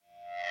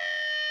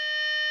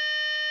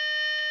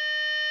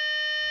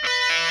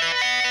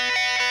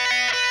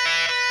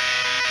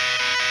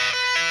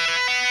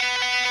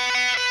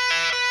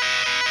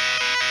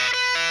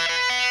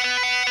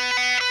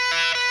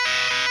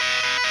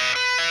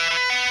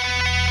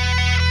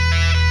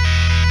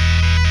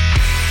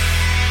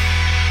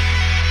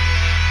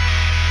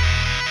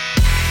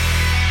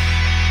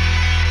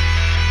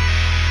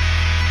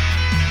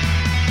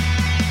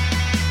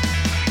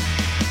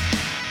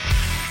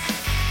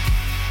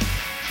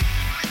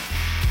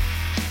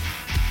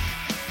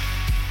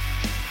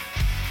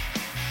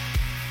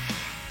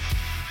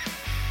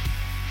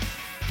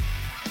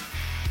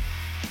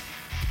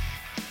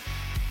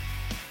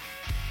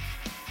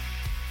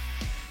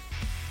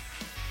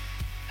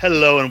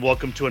Hello and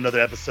welcome to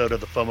another episode of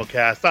the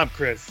FOMOcast. I'm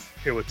Chris,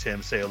 here with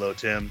Tim. Say hello,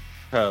 Tim.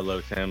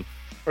 Hello, Tim.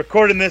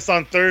 Recording this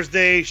on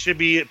Thursday, should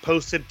be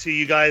posted to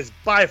you guys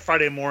by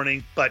Friday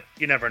morning, but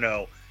you never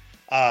know.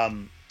 We're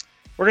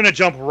going to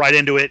jump right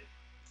into it.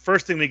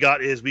 First thing we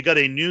got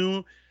a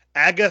new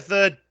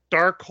Agatha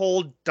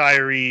Darkhold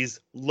Diaries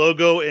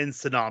logo and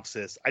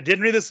synopsis. I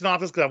didn't read the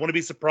synopsis because I want to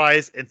be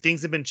surprised, and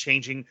things have been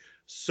changing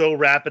so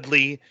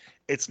rapidly,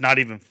 it's not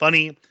even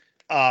funny.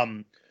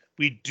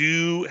 We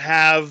do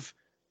have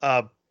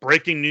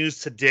breaking news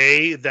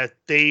today that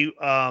they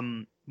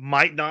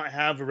might not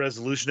have a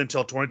resolution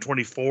until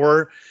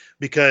 2024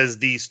 because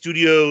the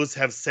studios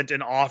have sent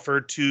an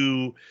offer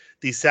to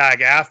the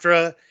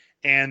SAG-AFTRA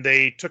and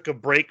they took a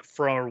break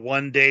for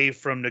 1 day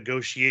from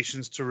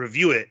negotiations to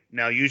review it.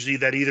 Now, usually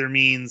that either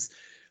means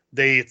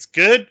it's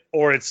good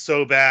or it's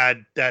so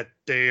bad that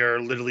they are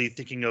literally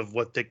thinking of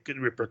what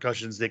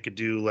repercussions they could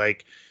do.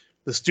 Like,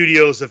 the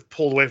studios have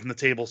pulled away from the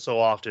table so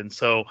often.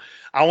 So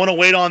I want to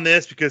wait on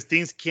this because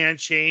things can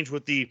change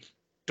with the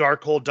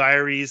Darkhold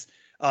Diaries.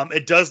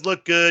 It does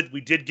look good. We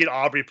did get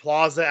Aubrey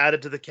Plaza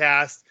added to the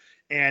cast,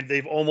 and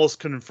they've almost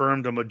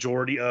confirmed a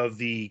majority of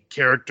the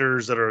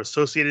characters that are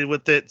associated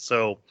with it.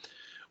 So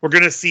we're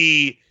going to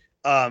see,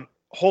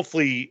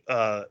 hopefully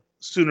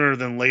sooner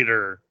than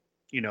later,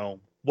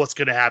 what's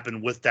going to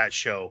happen with that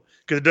show.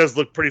 Because it does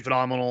look pretty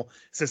phenomenal.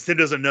 Since Tim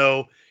doesn't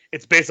know,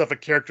 it's based off a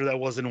character that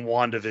was in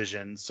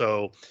WandaVision.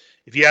 So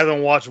if you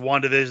haven't watched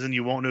WandaVision,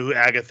 you won't know who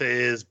Agatha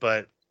is,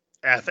 but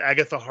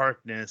Agatha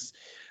Harkness.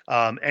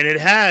 And it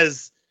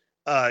has,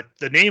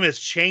 the name has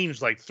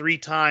changed like 3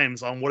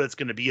 times on what it's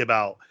going to be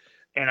about.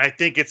 And I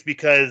think it's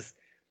because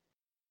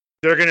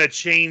they're going to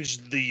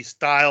change the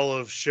style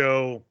of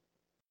show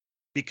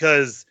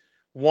because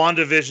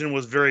WandaVision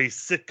was very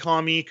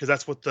sitcom-y because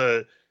that's what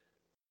the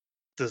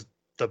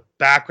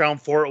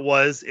background for it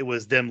was. It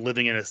was them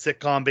living in a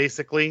sitcom,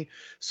 basically.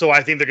 So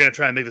I think they're going to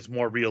try and make this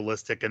more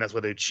realistic, and that's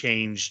why they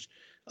changed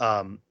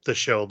the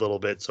show a little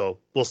bit. So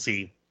we'll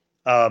see.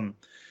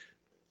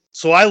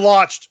 So I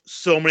watched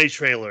so many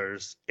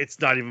trailers.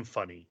 It's not even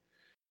funny.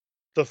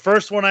 The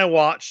first one I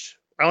watched,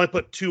 I only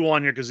put 2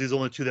 on here because these are the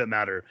only 2 that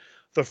matter.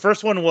 The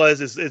first one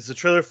is the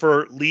trailer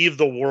for Leave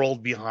the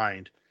World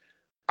Behind.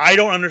 I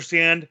don't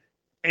understand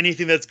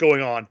anything that's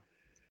going on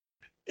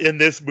in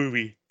this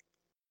movie.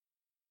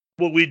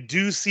 What we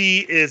do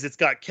see is it's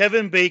got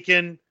Kevin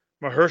Bacon,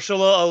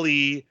 Mahershala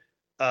Ali,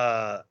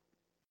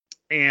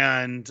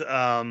 and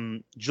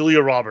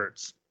Julia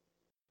Roberts,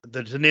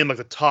 to name like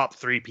the top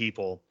 3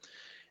 people.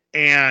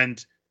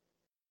 And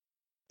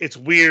it's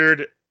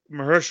weird.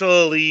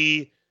 Mahershala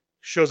Ali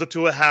shows up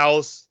to a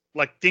house,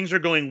 like things are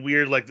going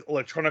weird, like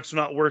electronics are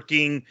not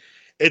working.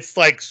 It's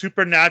like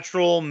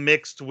supernatural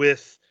mixed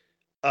with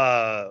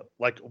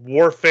like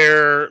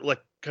warfare, like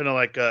kind of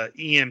like a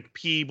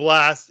EMP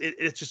blast.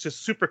 It's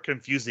just super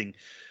confusing.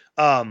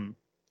 And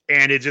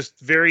it's just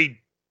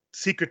very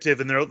secretive.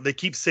 And they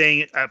keep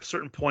saying at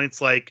certain points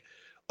like,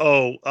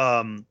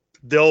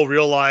 they'll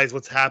realize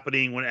what's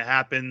happening when it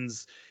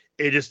happens.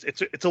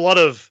 It's a lot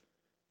of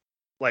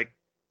like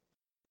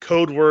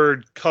code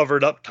word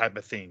covered up type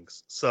of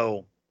things.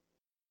 So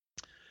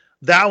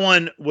that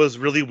one was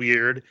really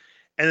weird.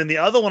 And then the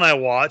other one I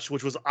watched,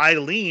 which was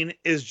Eileen,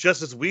 is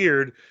just as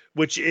weird,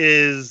 which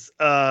is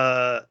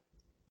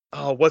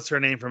what's her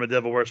name from A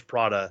Devil Wears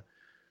Prada?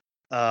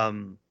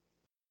 You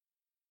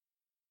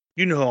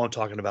know who I'm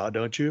talking about,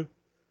 don't you?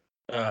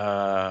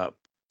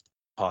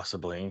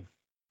 Possibly.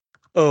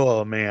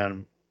 Oh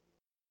man.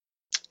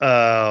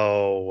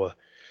 Oh.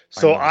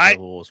 So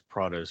Devil Wears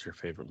Prada is your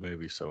favorite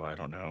movie, so I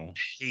don't know.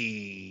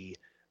 She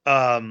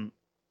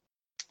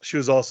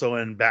was also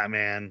in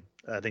Batman.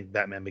 I think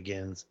Batman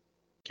Begins.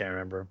 Can't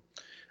remember.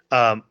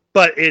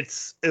 But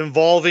it's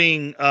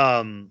involving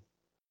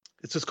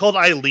it's just called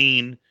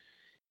Eileen.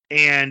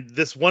 And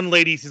this one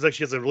lady seems like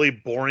she has a really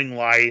boring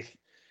life,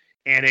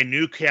 and a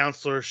new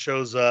counselor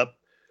shows up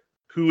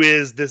who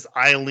is this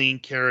Eileen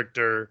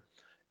character,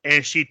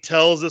 and she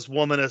tells this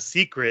woman a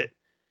secret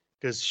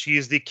because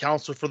she's the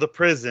counselor for the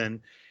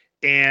prison,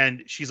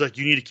 and she's like,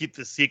 you need to keep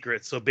this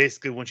secret. So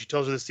basically when she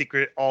tells her the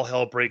secret, all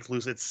hell breaks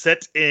loose. It's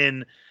set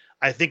in,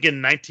 I think, in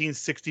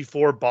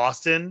 1964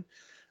 Boston.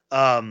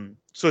 So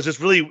it's just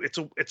really,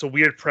 it's a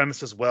weird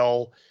premise as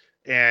well.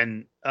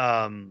 And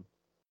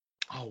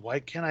why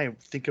can't I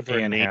think of her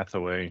name? Anne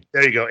Hathaway.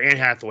 There you go, Anne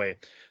Hathaway.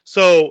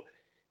 So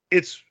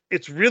it's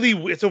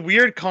a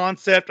weird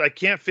concept. I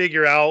can't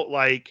figure out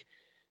like,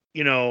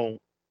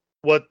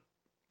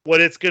 what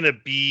it's gonna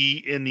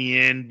be in the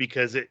end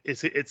because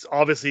it's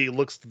obviously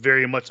looks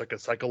very much like a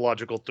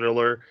psychological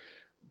thriller.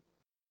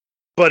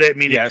 But I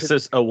mean, it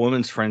says a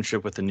woman's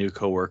friendship with a new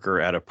coworker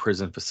at a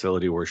prison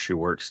facility where she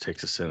works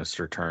takes a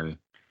sinister turn.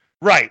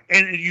 Right,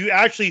 and you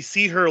actually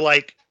see her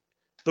like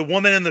the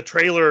woman in the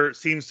trailer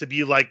seems to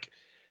be like.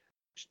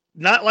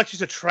 Not like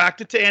she's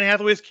attracted to Anne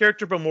Hathaway's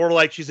character, but more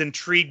like she's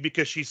intrigued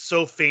because she's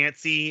so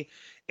fancy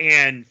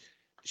and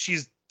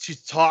she's she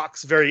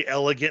talks very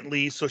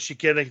elegantly, so she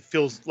kind of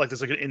feels like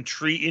there's like an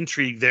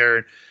intrigue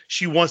there.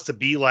 She wants to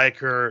be like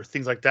her,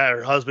 things like that.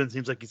 Her husband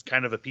seems like he's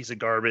kind of a piece of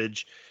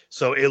garbage,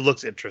 so it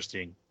looks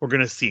interesting. We're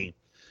gonna see.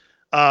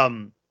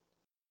 Um,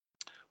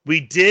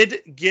 we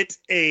did get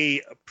a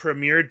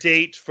premiere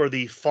date for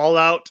the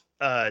Fallout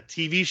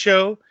TV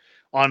show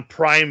on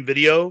Prime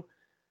Video.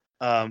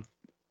 Um,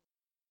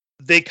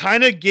 they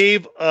kind of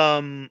gave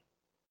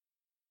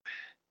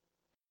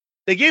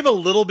they gave a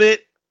little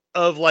bit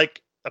of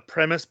like a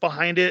premise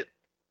behind it.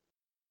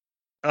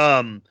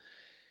 Um,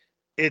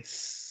 it's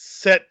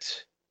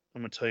set.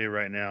 I'm gonna tell you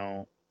right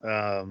now.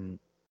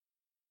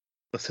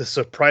 It's a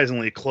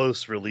surprisingly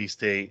close release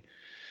date.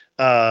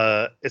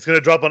 It's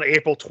gonna drop on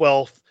April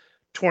 12th,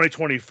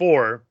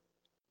 2024,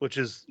 which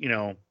is,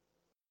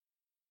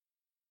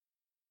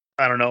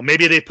 I don't know.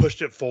 Maybe they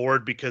pushed it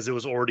forward because it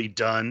was already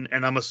done,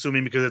 and I'm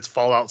assuming because it's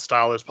Fallout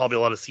style, there's probably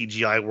a lot of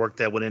CGI work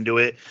that went into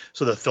it,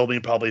 so the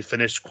filming probably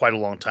finished quite a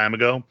long time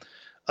ago.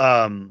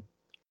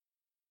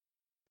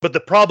 But the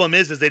problem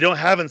is they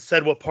haven't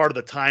said what part of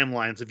the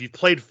timelines. If you've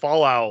played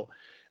Fallout,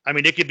 I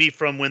mean, it could be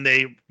from when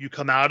you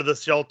come out of the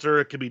shelter.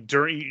 It could be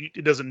during.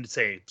 It doesn't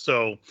say.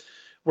 So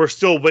we're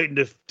still waiting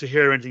to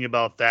hear anything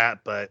about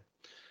that. But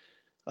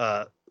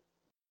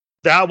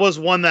that was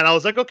one that I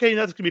was like, okay,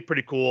 that's gonna be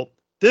pretty cool.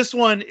 This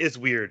one is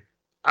weird.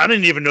 I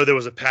didn't even know there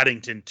was a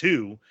Paddington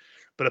 2,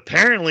 but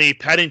apparently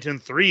Paddington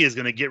 3 is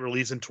gonna get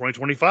released in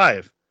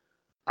 2025.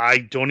 I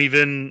don't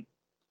even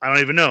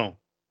know.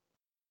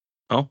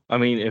 Oh, I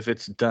mean, if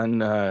it's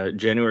done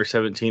January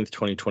 17th,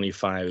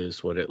 2025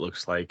 is what it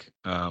looks like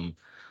on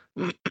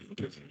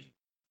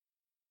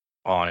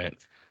it.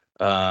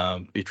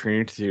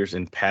 Between theaters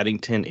in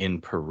Paddington in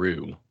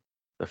Peru,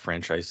 the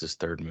franchise's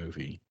third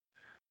movie.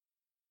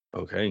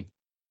 Okay.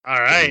 All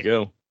There right. you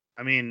go.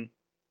 I mean,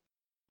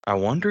 I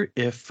wonder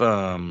if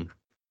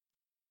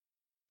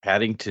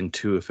Paddington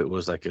 2, if it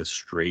was like a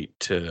straight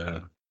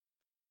to.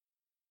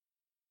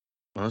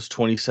 Well, it's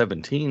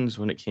 2017's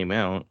when it came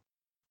out.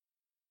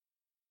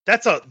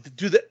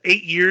 do the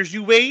 8 years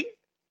you wait?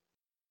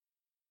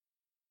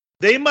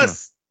 They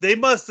must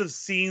have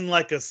seen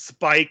like a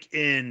spike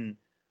in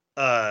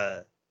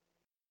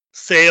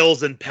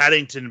sales and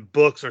Paddington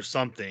books or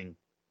something.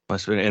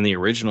 Must have been, and the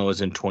original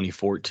was in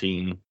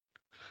 2014.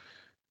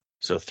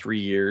 So 3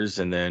 years,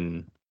 and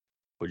then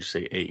would you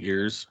say 8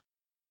 years?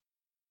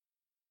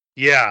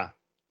 Yeah,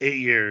 8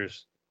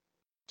 years.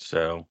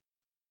 So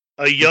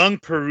a young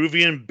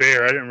Peruvian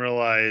bear. I didn't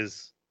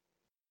realize.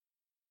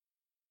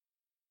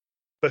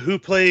 But who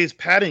plays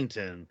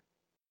Paddington?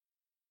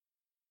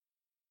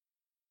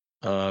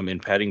 In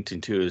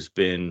Paddington 2 has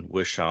been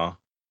Wishaw.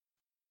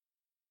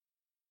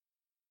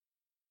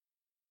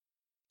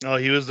 Oh,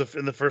 he was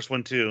in the first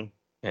one too.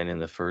 And in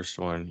the first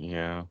one,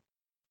 yeah.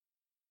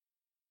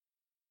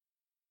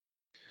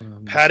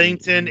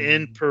 Paddington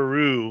in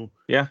Peru.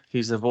 Yeah,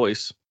 he's the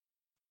voice.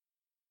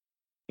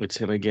 It's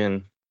him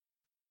again.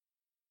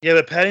 Yeah,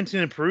 but Paddington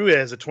in Peru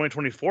has a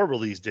 2024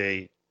 release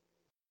date.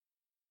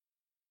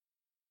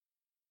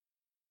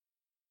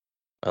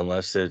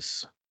 Unless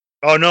it's...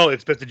 Oh, no,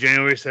 expected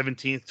January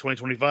 17th,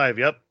 2025.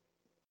 Yep.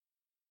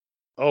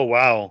 Oh,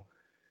 wow.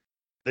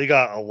 They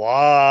got a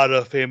lot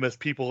of famous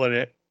people in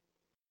it.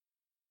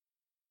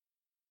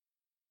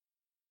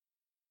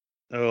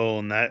 Oh,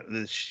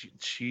 and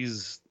she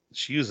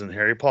was in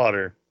Harry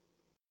Potter.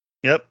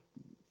 Yep.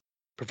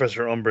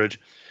 Professor Umbridge.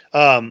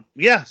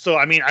 Yeah, so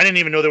I mean, I didn't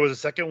even know there was a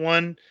second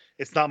one.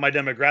 It's not my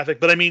demographic,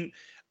 but I mean,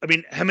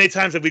 how many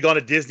times have we gone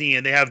to Disney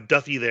and they have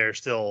Duffy there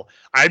still?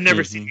 I've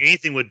never seen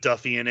anything with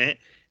Duffy in it,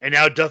 and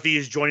now Duffy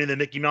is joining the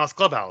Mickey Mouse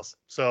Clubhouse.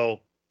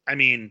 So, I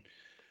mean,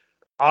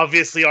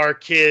 obviously our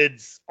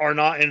kids are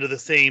not into the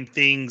same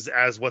things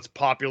as what's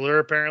popular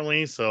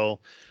apparently, so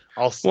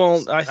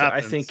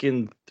I think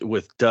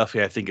with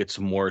Duffy, I think it's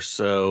more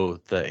so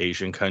the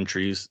Asian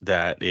countries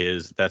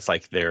that's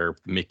like their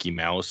Mickey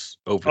Mouse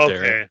over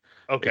there.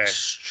 Okay.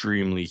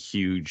 Extremely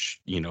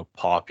huge,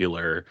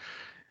 popular.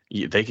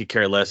 They could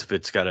care less if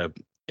it's got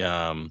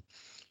a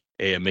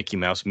Mickey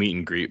Mouse meet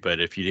and greet, but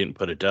if you didn't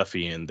put a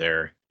Duffy in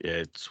there,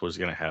 it was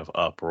going to have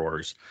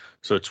uproars.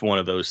 So it's one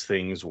of those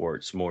things where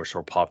it's more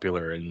so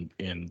popular in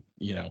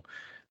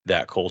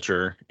that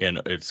culture,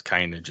 and it's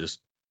kind of just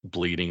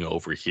bleeding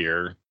over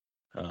here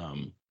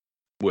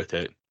with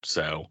it.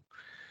 So,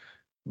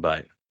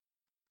 but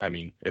I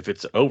mean, if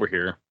it's over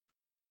here,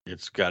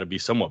 it's got to be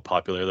somewhat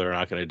popular. They're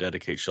not going to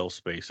dedicate shelf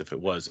space if it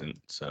wasn't.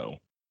 So,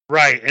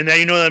 right, and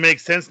now that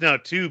makes sense now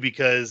too,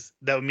 because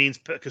that means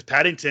because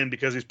Paddington,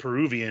 because he's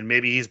Peruvian,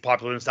 maybe he's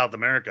popular in South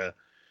America.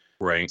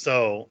 right.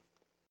 So,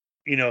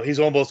 he's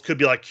almost could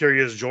be like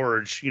Curious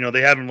George.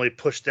 They haven't really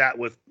pushed that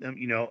with him,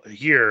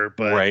 here,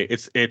 but right.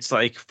 It's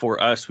like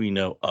for us, we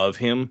know of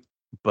him,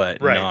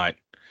 but not.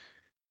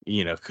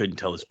 Couldn't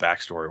tell his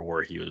backstory or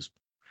where he was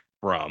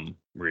from,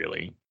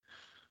 really.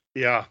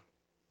 Yeah.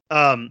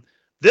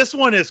 This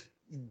one is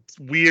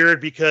weird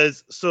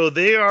because so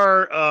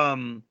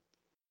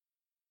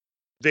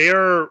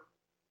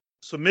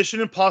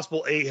Mission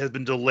Impossible 8 has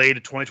been delayed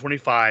to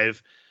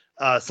 2025.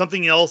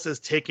 Something else has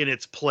taken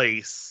its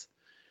place.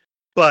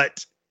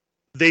 but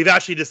they've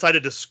actually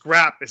decided to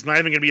scrap. It's not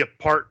even going to be a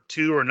part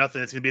 2 or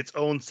nothing. It's going to be its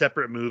own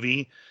separate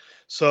movie.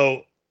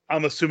 So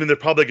I'm assuming they're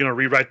probably going to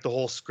rewrite the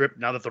whole script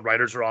now that the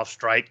writers are off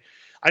strike.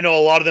 I know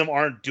a lot of them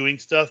aren't doing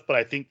stuff, but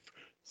I think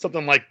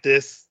something like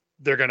this,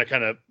 they're going to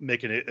kind of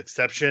make an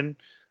exception.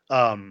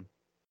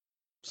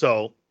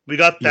 So we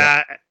got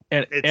that.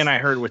 And I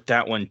heard with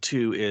that one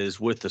too is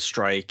with the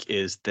strike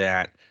is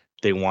that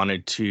they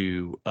wanted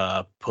to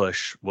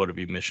push what would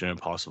be Mission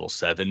Impossible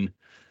 7.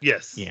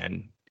 Yes.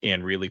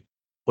 And really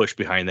push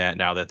behind that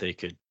now that they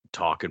could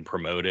talk and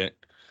promote it.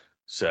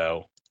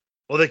 So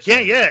well, they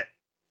can't yet.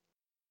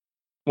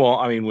 Well,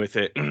 I mean with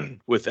it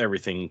with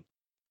everything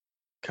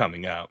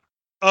coming up.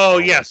 Oh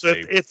yeah, so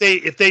if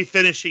they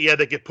finish it, yeah,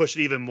 they could push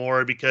it even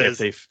more because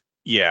So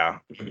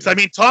I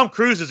mean, Tom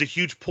Cruise is a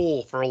huge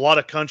pull for a lot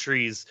of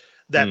countries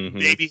that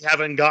maybe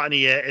haven't gotten it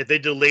yet. If they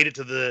delayed it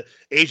to the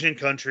Asian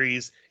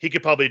countries, he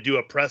could probably do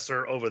a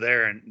presser over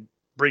there and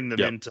bring them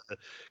into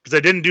because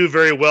they didn't do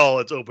very well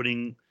its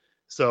opening.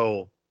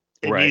 So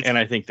and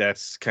I think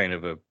that's kind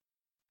of a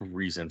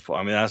reason for.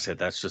 I mean,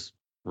 that's just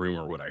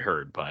rumor what I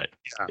heard, but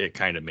it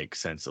kind of makes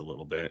sense a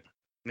little bit.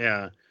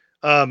 Yeah.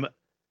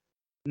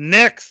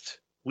 Next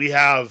we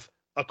have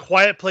A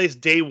Quiet Place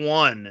Day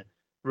 1.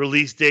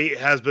 Release date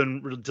has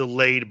been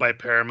delayed by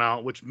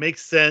Paramount, which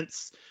makes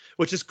sense,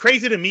 which is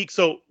crazy to me.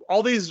 So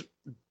all these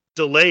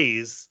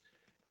delays,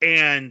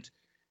 and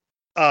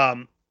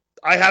I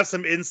have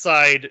some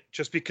inside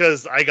just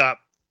because I got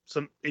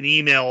an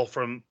email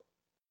from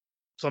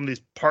some of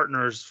these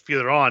partners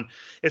further on.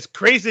 It's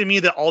crazy to me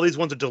that all these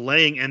ones are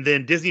delaying, and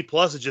then Disney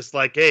Plus is just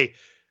like, hey,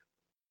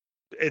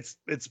 it's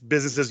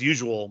business as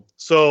usual.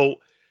 So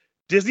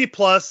Disney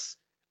Plus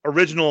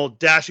original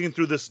Dashing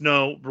Through the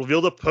Snow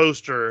revealed a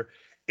poster.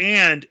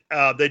 And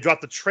they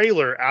dropped the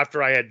trailer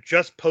after I had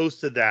just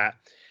posted that.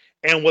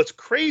 And what's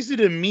crazy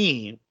to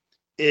me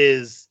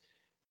is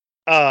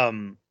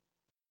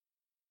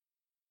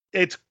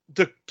it's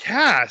the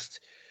cast.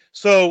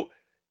 So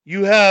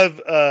you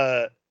have,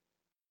 I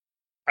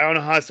don't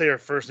know how to say her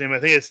first name. I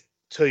think it's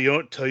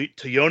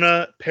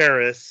Teyona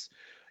Paris.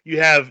 You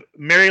have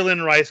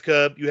Marilyn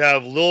Rice-Cub. You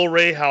have Lil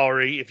Ray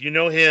Howery. If you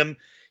know him,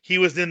 he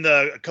was in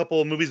a couple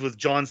of movies with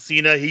John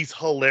Cena. He's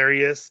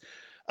hilarious.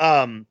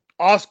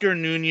 Oscar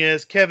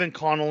Nunez, Kevin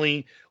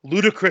Connolly,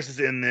 Ludacris is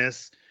in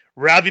this.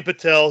 Ravi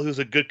Patel, who's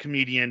a good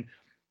comedian.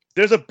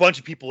 There's a bunch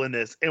of people in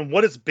this. And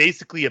what it's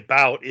basically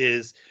about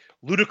is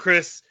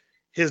Ludacris,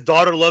 his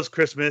daughter loves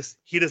Christmas.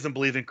 He doesn't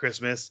believe in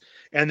Christmas.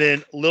 And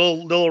then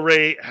Lil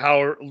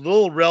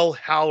Rel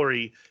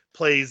Howery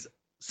plays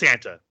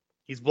Santa.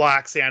 He's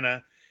Black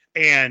Santa.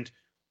 And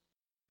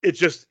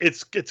it's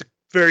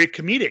very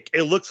comedic.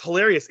 It looks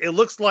hilarious. It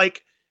looks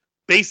like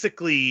it's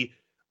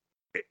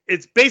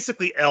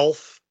basically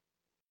Elf.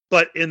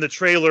 But in the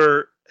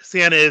trailer,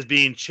 Santa is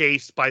being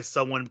chased by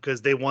someone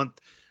because they want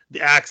the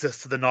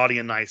access to the naughty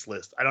and nice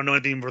list. I don't know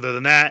anything further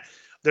than that.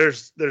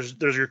 There's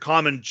your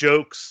common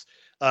jokes,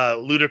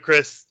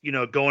 Ludacris,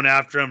 going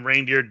after him,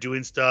 reindeer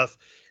doing stuff.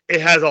 It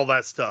has all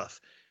that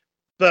stuff.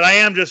 But I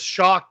am just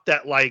shocked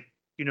that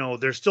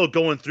they're still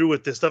going through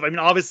with this stuff. I mean,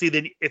 obviously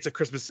then it's a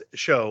Christmas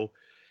show.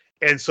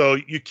 And so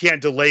you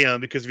can't delay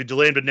them because if you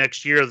delay them to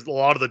next year, a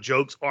lot of the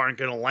jokes aren't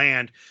going to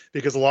land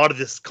because a lot of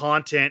this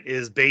content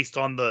is based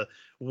on the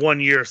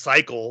 1-year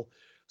cycle.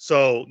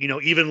 So,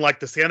 even like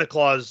the Santa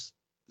Claus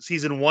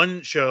season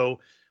 1 show,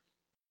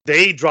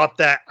 they dropped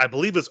that, I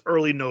believe it was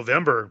early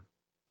November.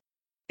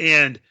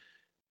 And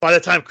by the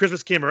time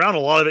Christmas came around, a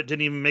lot of it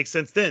didn't even make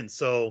sense then.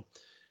 So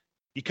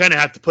you kind of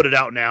have to put it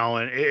out now.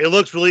 And it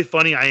looks really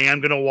funny. I am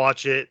going to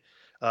watch it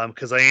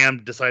because I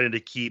am deciding to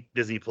keep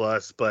Disney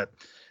Plus, but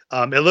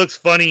it looks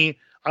funny.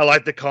 I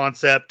like the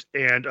concept.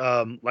 And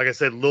like I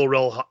said, Lil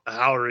Rel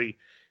Howery,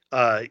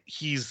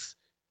 he's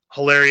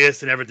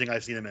hilarious in everything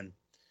I've seen him in.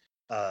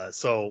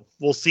 So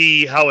we'll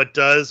see how it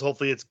does.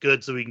 Hopefully it's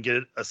good so we can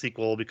get a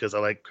sequel because I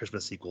like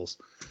Christmas sequels.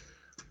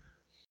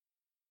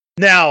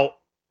 Now,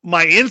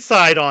 my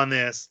insight on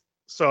this.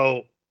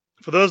 So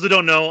for those that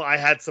don't know, I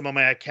had some of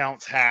my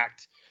accounts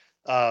hacked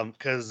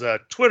because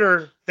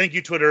Twitter, thank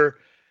you Twitter,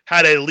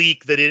 had a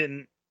leak that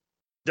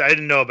I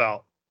didn't know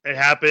about. It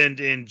happened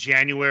in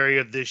January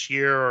of this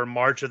year or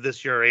March of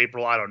this year or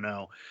April. I don't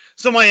know.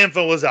 So my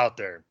info was out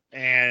there.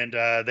 And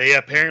they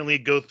apparently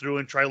go through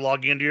and try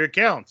logging into your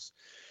accounts.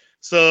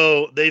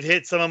 So they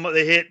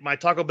hit my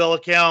Taco Bell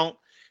account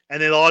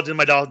and they logged in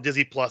my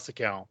Disney Plus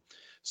account.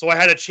 So I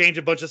had to change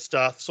a bunch of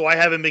stuff. So I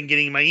haven't been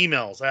getting my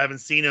emails. I haven't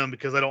seen them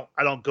because I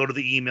don't go to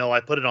the email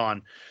I put it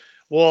on.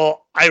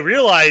 Well, I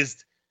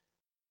realized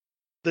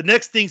the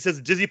next thing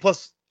says Disney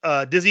Plus.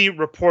 Disney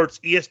reports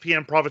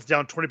ESPN profits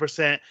down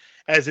 20%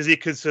 as Disney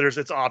considers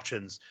its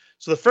options.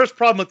 So the first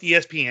problem with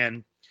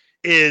ESPN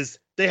is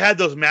they had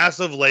those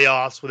massive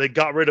layoffs where they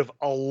got rid of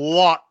a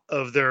lot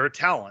of their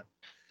talent.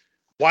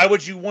 Why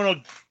would you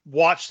want to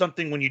watch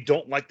something when you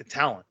don't like the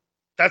talent?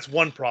 That's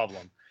one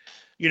problem.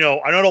 I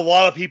know a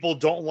lot of people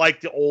don't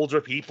like the older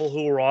people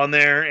who are on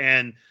there.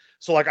 And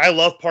so I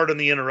love Pardon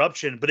the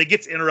Interruption, but it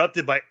gets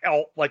interrupted by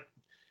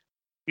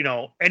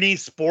any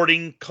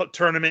sporting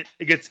tournament,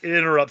 it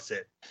interrupts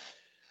it.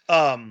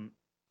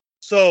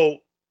 So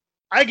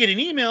I get an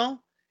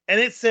email and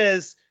it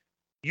says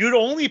you'd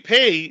only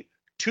pay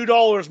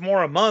 $2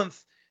 more a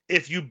month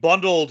if you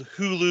bundled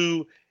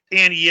Hulu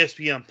and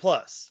ESPN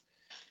Plus.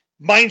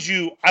 Mind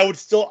you, I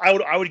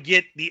would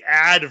get the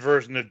ad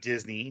version of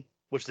Disney,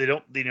 which they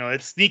don't,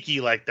 it's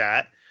sneaky like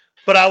that.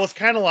 But I was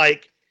kind of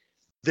like,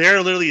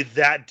 they're literally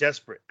that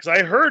desperate. Because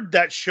I heard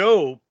that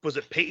show was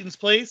at Peyton's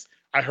Place.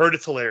 I heard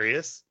it's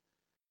hilarious.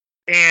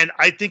 And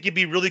I think it'd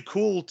be really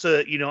cool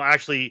to,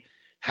 actually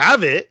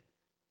have it.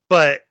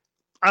 But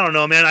I don't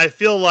know, man. I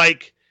feel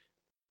like,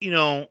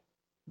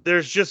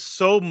 there's just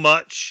so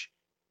much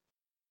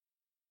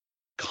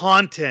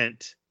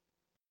content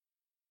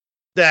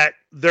that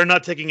they're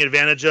not taking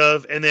advantage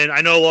of. And then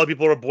I know a lot of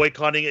people are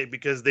boycotting it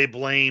because they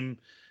blame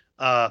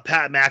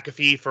Pat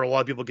McAfee for a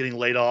lot of people getting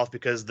laid off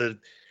because the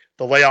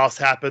layoffs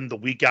happened the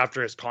week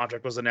after his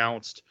contract was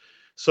announced.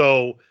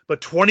 So,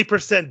 but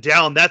 20%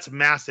 down, that's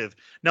massive.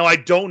 Now, I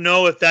don't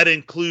know if that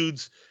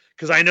includes,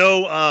 because I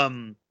know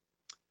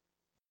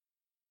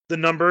the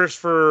numbers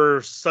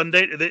for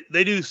Sunday,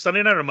 they do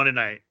Sunday night or Monday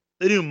night?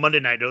 They do Monday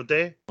night, don't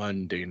they?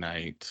 Monday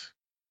night.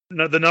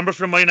 No, the numbers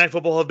for Monday Night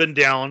Football have been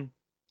down,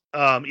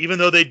 even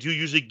though they do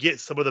usually get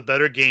some of the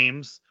better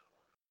games.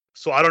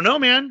 So I don't know,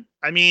 man.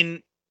 I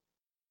mean,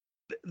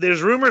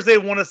 there's rumors they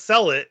want to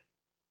sell it,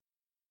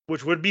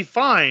 which would be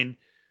fine.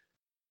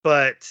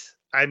 But,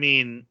 I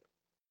mean,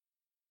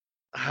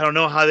 I don't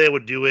know how they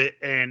would do it.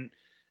 And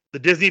the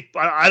Disney,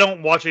 I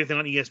don't watch anything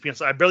on ESPN,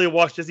 so I barely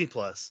watch Disney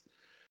Plus.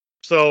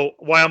 So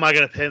why am I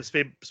going to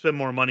spend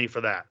more money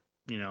for that?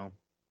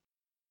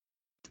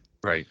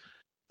 Right.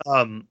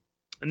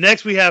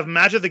 Next, we have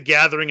Magic the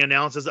Gathering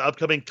announces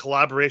upcoming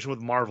collaboration with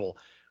Marvel.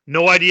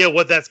 No idea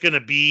what that's going to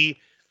be.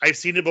 I've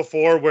seen it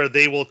before where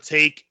they will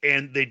take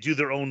and they do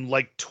their own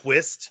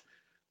twist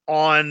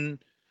on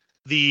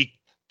the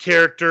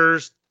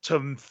characters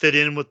to fit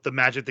in with the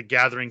Magic the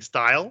Gathering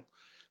style.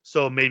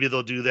 So maybe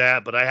they'll do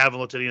that, but I haven't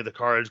looked at any of the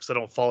cards because I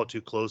don't follow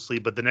too closely.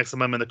 But the next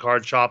time I'm in the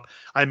card shop,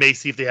 I may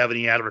see if they have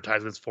any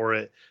advertisements for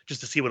it just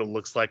to see what it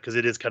looks like because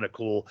it is kind of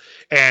cool.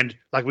 And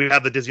like we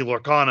have the Disney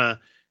Lorcana,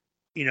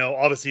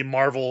 obviously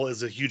Marvel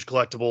is a huge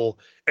collectible,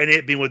 and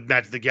it being with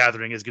Magic the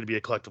Gathering is going to be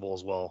a collectible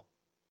as well.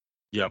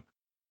 Yep.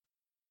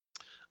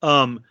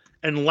 And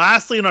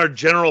lastly, in our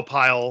general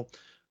pile,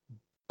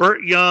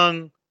 Burt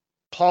Young,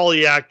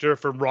 Polly actor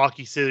from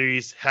Rocky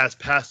series, has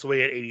passed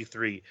away at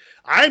 83.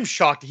 I'm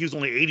shocked that he was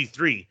only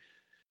 83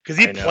 because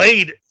he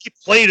played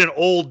an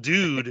old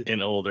dude,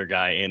 an older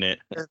guy in it.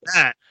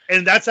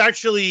 And that's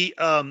actually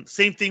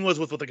same thing was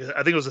with I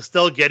think it was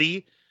Estelle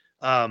Getty,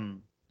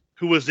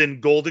 who was in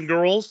Golden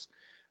Girls.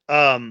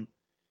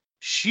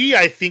 She,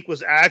 I think,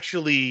 was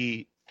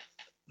actually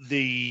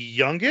the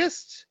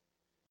youngest.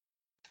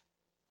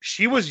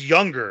 She was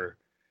younger.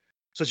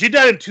 So she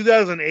died in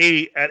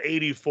 2008 at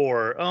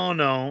 84. Oh,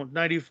 no.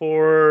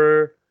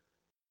 94.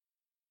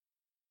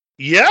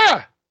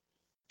 Yeah.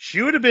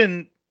 She would have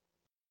been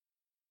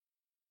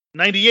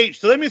 98.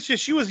 So that means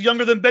she was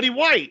younger than Betty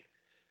White.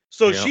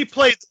 So she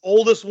played the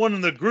oldest one in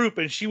the group,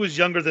 and she was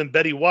younger than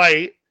Betty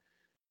White.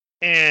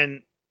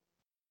 And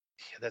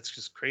that's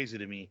just crazy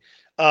to me.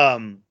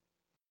 So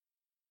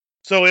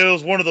it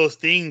was one of those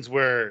things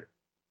where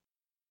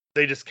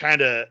they just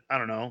kind of, I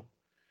don't know.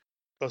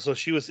 So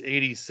she was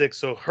 86.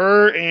 So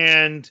her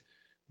and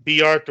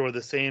B. Arthur were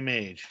the same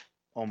age,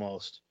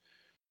 almost.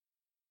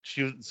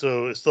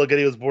 So Estelle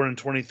Getty was born in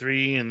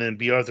 23, and then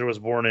B. Arthur was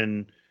born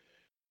in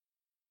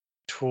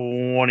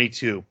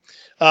 22.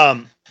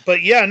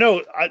 But yeah,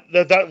 no,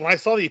 that when I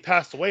saw that he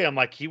passed away, I'm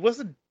like, he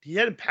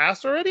hadn't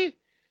passed already?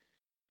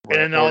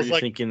 Right. And I was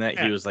like, thinking that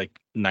he was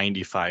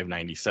 95,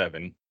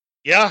 97.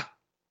 Yeah.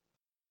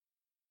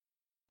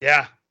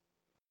 Yeah.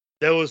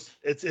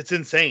 It's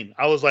insane.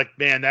 I was like,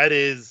 man, that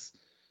is,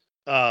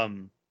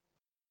 RIP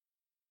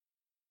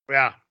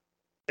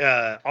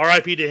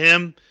to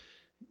him.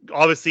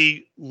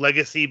 Obviously,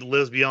 legacy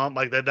lives beyond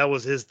that. That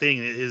was his thing.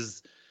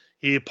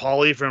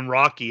 Paulie from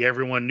Rocky.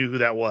 Everyone knew who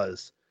that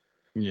was.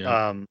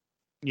 Yeah.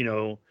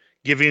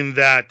 Giving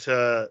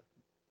that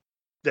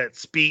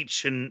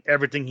speech and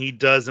everything he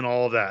does and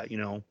all of that.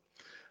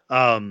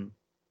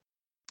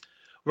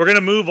 We're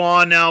gonna move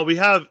on now. We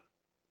have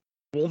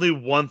only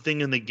one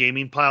thing in the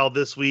gaming pile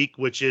this week,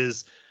 which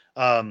is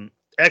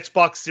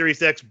Xbox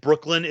Series X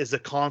Brooklyn is a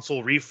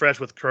console refresh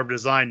with curved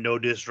design, no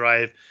disk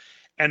drive,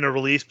 and a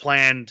release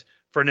planned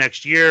for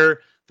next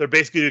year. They're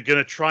basically going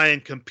to try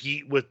and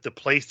compete with the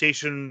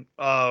PlayStation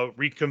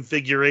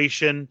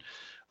reconfiguration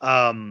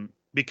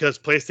because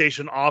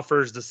PlayStation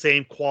offers the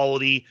same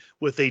quality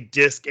with a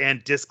disc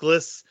and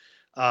diskless,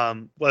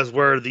 was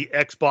where the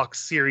Xbox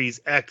Series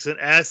X and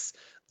S,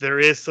 there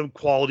is some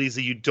qualities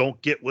that you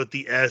don't get with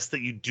the S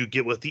that you do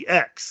get with the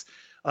X.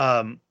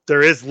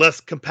 There is less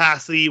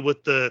capacity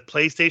with the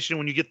PlayStation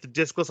when you get the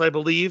diskless, I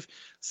believe,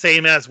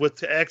 same as with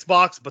the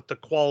Xbox, but the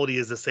quality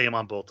is the same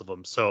on both of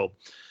them. So,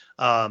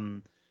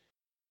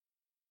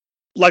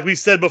 like we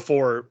said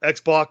before,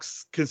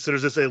 Xbox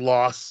considers this a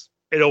loss.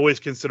 It always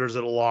considers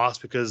it a loss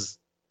because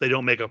They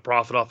don't make a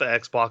profit off of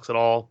Xbox at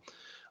all.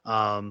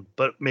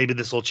 But maybe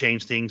this will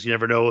change things. You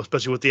never know,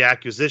 especially with the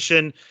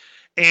acquisition.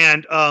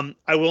 And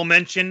I will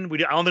mention, I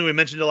don't think we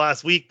mentioned it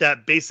last week,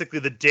 that basically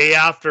the day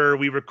after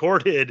we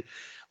recorded,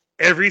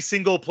 every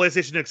single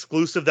PlayStation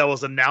exclusive that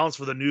was announced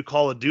for the new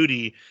Call of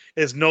Duty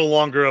is no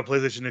longer a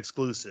PlayStation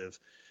exclusive.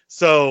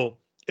 So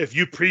if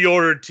you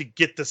pre-ordered to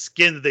get the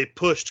skin that they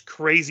pushed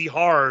crazy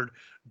hard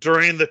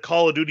during the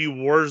Call of Duty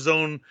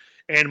Warzone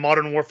and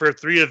Modern Warfare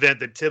 3 event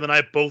that Tim and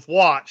I both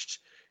watched,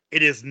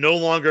 it is no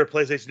longer a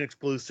PlayStation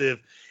exclusive,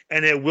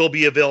 and it will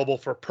be available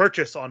for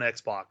purchase on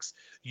Xbox.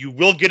 You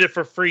will get it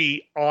for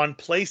free on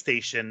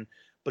PlayStation,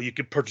 but you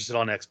can purchase it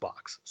on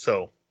Xbox.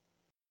 So,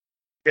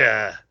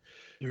 yeah.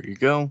 There you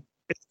go.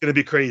 It's going to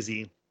be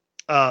crazy.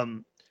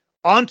 On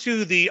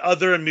to the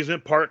other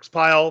amusement parks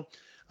pile.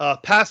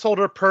 Pass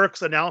holder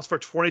perks announced for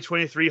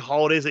 2023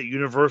 holidays at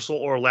Universal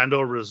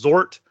Orlando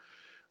Resort.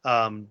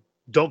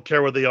 Don't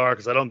care what they are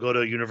because I don't go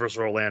to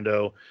Universal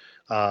Orlando.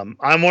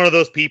 I'm one of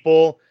those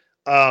people.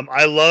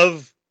 I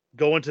love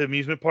going to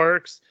amusement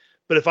parks,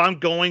 but if I'm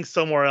going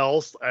somewhere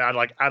else,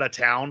 like out of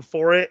town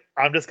for it,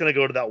 I'm just going to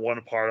go to that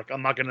one park.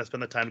 I'm not going to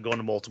spend the time going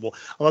to multiple,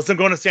 unless I'm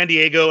going to San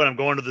Diego and I'm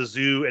going to the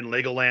zoo and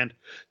Legoland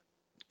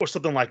or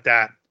something like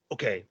that.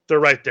 Okay, they're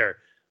right there.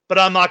 But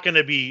I'm not going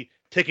to be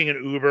taking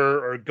an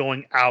Uber or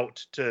going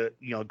out to,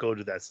 go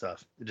do that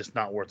stuff. It's just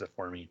not worth it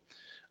for me.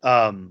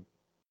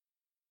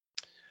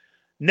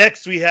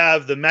 Next, we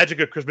have the Magic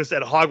of Christmas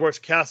at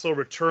Hogwarts Castle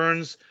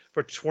returns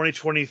for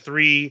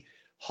 2023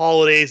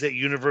 holidays at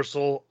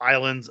Universal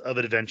Islands of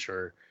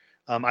Adventure.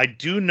 I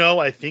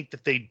think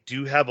that they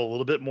do have a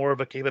little bit more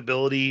of a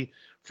capability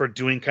for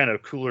doing kind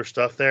of cooler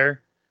stuff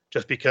there,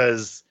 just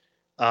because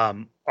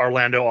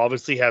Orlando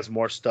obviously has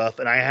more stuff.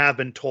 And I have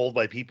been told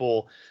by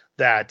people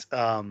that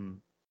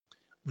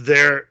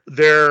their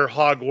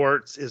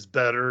Hogwarts is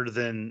better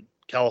than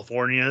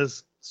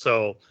California's.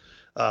 So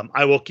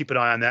I will keep an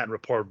eye on that and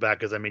report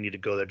back, as I may need to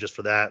go there just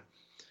for that.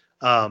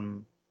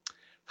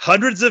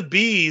 Hundreds of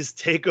bees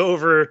take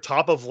over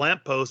top of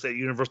lampposts at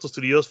Universal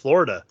Studios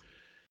Florida.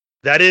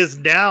 That is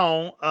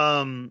now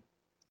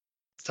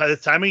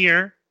this time of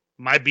year.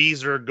 My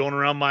bees are going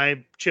around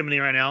my chimney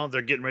right now.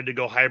 They're getting ready to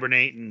go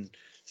hibernate and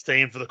stay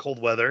in for the cold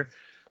weather.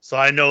 So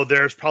I know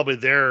there's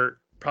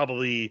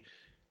probably,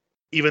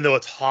 even though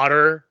it's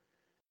hotter,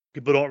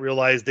 people don't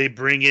realize they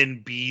bring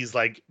in bees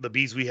like the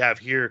bees we have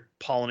here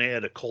pollinate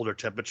at a colder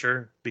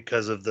temperature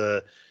because of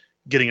the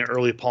getting an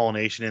early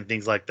pollination and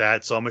things like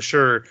that. So I'm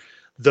sure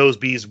those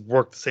bees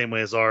work the same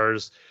way as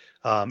ours.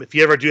 If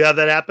you ever do have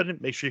that happen,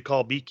 make sure you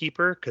call a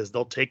beekeeper because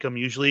they'll take them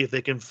usually if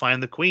they can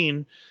find the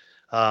queen.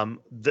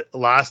 The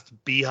last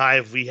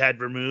beehive we had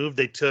removed,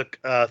 they took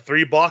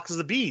 3 boxes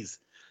of bees,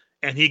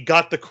 and he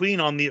got the queen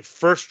on the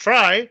first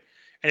try.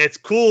 And it's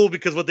cool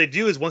because what they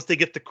do is once they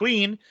get the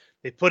queen,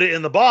 they put it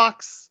in the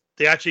box.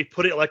 They actually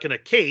put it like in a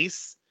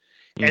case,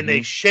 and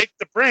they shake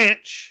the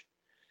branch.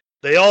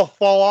 They all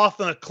fall off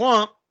in a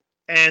clump,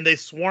 and they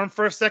swarm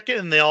for a second,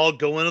 and they all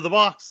go into the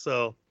box.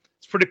 So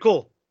it's pretty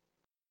cool.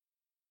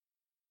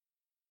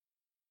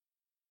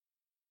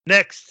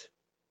 Next,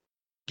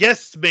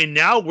 guests may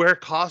now wear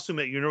costume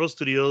at Universal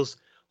Studios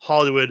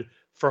Hollywood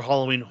for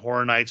Halloween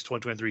Horror Nights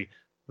 2023.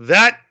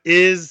 That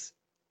is,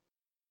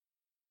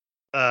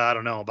 I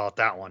don't know about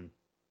that one.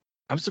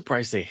 I'm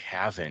surprised they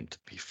haven't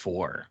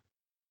before.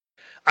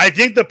 I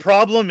think the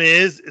problem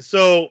is,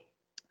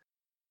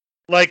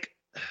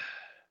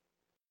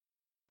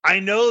 I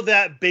know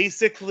that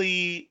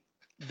basically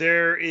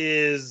there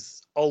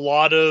is a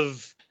lot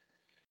of,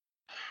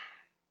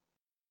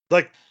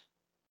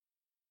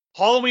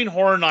 Halloween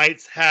Horror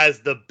Nights has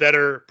the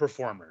better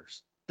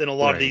performers than a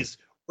lot of these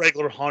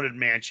regular haunted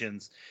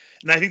mansions.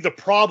 And I think the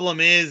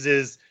problem is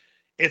if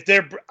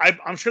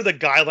I'm sure the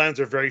guidelines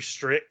are very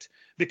strict,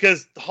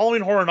 because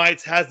Halloween Horror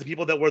Nights has the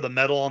people that wear the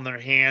metal on their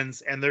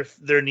hands and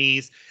their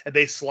knees, and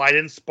they slide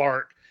and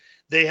spark.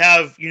 They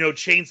have,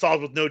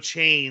 chainsaws with no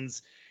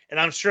chains, and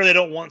I'm sure they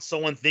don't want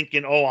someone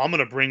thinking, "Oh, I'm going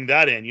to bring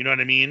that in." You know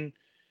what I mean?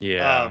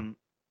 Yeah.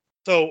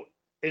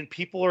 And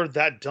people are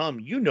that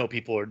dumb.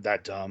 People are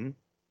that dumb.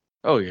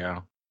 Oh yeah.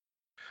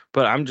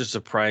 But I'm just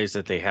surprised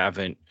that they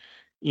haven't,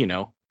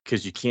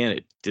 because you can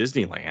at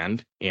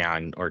Disneyland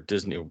or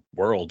Disney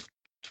World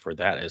for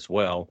that as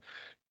well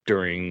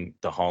during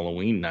the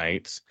Halloween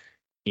nights.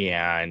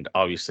 And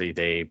obviously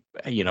they,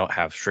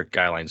 have strict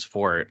guidelines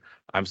for it.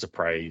 I'm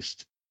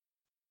surprised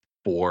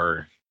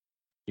for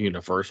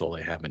Universal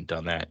they haven't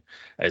done that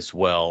as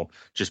well,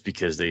 just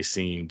because they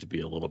seem to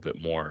be a little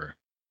bit more,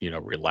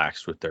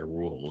 relaxed with their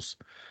rules.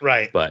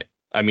 Right. But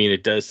I mean,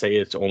 it does say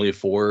it's only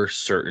for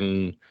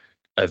certain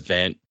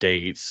event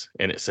dates,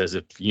 and it says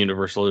if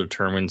Universal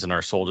determines in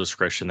our sole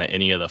discretion that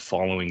any of the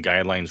following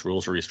guidelines,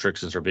 rules, or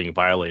restrictions are being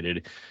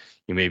violated,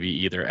 you may be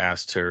either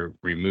asked to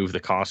remove the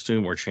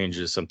costume or change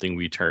it to something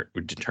we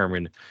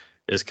determine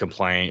is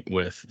compliant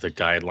with the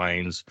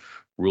guidelines,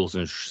 rules,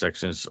 and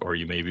restrictions, or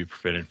you may be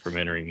prevented from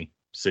entering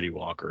City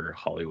Walk or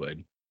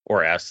Hollywood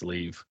or asked to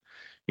leave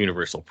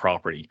Universal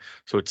property.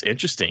 So it's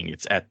interesting.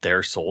 It's at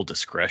their sole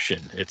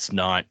discretion. It's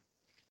not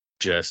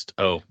just,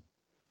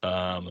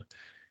 And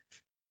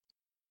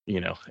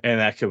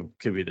that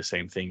could be the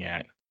same thing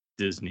at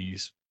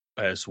Disney's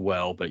as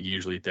well, but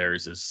usually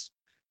theirs is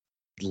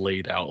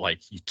laid out like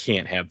you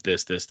can't have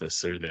this,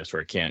 or this, or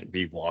it can't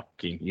be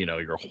walking,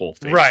 your whole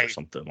face or Right.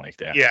 something like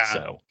that. Yeah.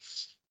 So,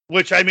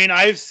 which I mean,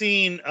 I've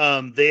seen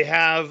they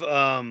have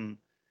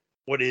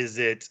what is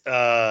it?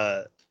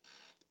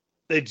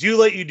 They do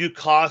let you do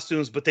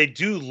costumes, but they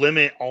do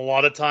limit a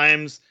lot of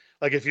times.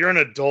 Like if you're an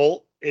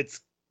adult,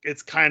 it's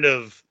kind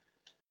of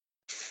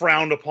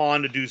frowned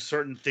upon to do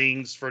certain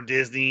things for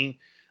Disney.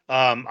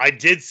 I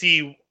did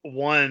see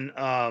one.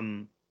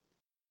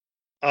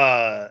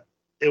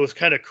 It was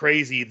kind of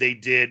crazy. They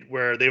did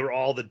where they were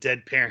all the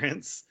dead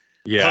parents.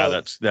 yeah,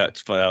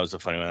 that's fun. That was a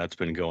funny one that's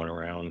been going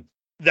around.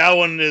 That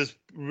one is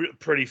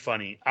pretty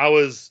funny. I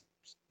was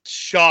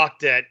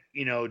shocked at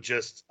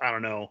just I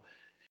don't know.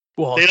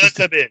 Well, They let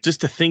them in.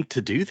 Just to think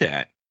to do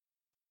that,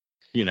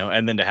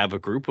 and then to have a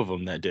group of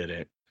them that did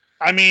it.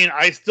 I mean,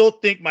 I still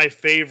think my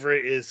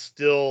favorite is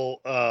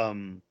still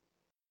the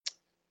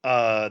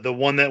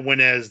one that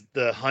went as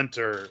the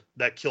hunter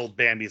that killed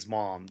Bambi's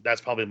mom.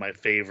 That's probably my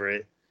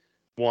favorite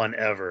one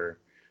ever.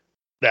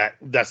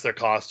 That's their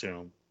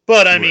costume.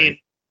 But I mean,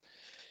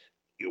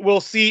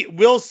 we'll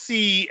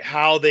see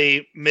how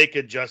they make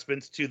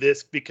adjustments to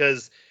this,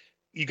 because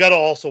you got to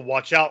also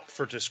watch out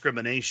for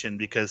discrimination,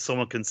 because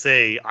someone can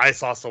say, I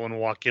saw someone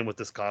walk in with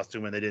this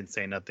costume and they didn't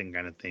say nothing,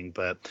 kind of thing.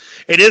 But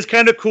it is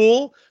kind of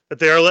cool that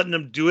they are letting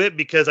them do it,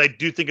 because I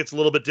do think it's a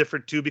little bit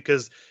different too,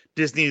 because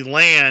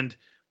Disneyland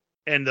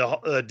and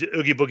the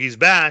Oogie Boogie's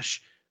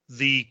Bash,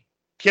 the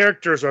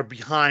characters are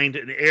behind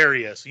an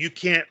area. So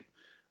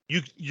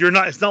you're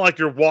not, it's not like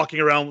you're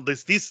walking around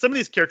some of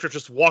these characters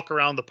just walk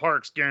around the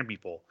park scaring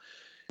people.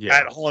 Yeah.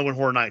 At Halloween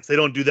Horror Nights, they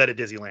don't do that at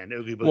Disneyland.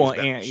 Oogie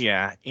Boogie's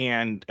Bash.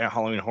 and at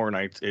Halloween Horror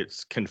Nights,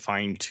 it's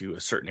confined to a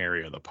certain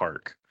area of the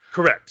park.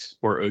 Correct.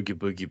 Where Oogie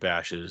Boogie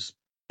Bash is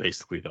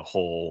basically the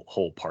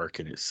whole park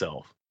in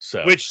itself.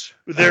 So, which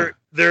there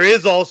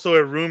is also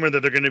a rumor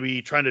that they're going to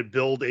be trying to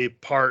build a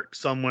park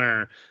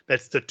somewhere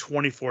that's the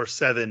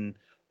 24/7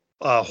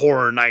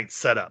 Horror Night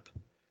setup.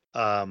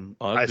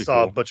 I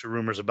saw a bunch of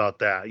rumors about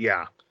that.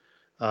 Yeah.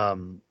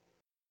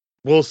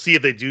 We'll see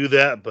if they do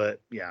that, but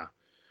yeah.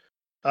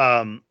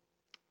 Now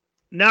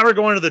we're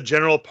going to the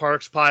general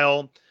parks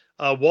pile.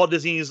 Walt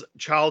Disney's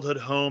childhood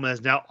home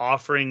is now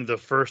offering the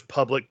first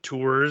public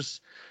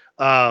tours.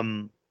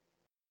 It's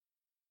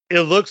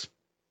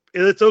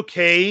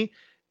okay.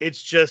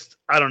 It's just,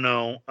 I don't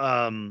know.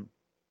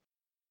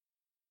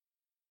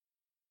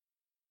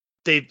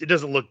 It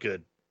doesn't look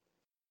good.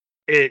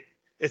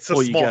 It's a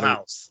small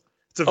house.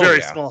 It's a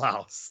very small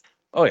house.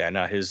 Oh yeah,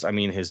 no,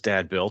 his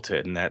dad built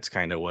it, and that's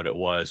kind of what it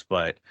was.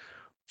 But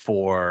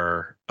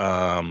for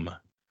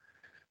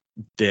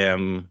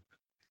them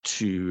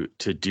to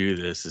do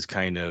this is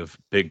kind of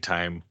big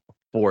time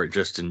for it,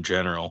 just in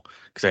general,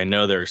 because I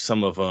know there's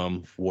some of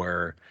them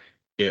where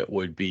it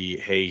would be,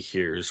 hey,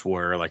 here's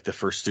where like the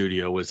first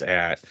studio was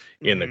at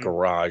in the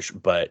garage,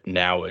 but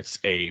now it's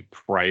a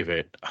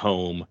private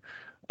home.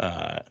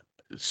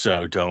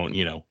 So don't,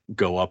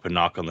 go up and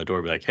knock on the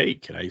door, be like, hey,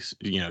 can I,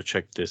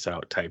 check this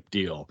out type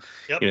deal.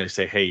 Yep.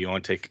 Say, hey, you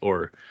want to take,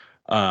 or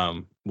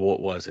what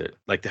was it?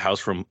 Like the house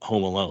from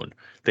Home Alone.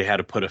 They had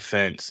to put a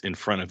fence in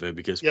front of it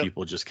because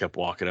people just kept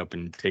walking up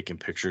and taking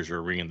pictures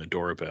or ringing the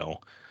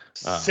doorbell.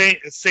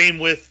 Same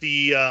with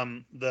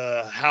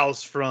the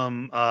house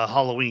from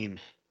Halloween.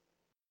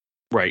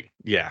 Right.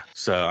 Yeah.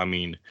 So I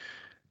mean,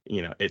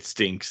 it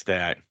stinks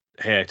that,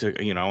 hey,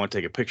 I want to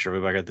take a picture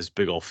of it. I got this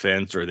big old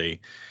fence, or they,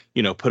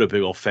 put a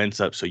big old fence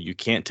up so you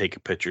can't take a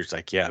picture. It's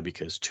like, yeah,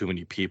 because too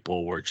many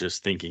people were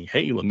just thinking,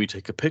 hey, let me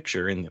take a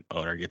picture, and the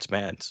owner gets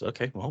mad. So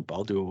okay, well,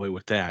 I'll do away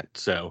with that.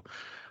 So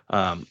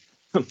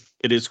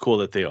it is cool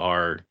that they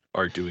are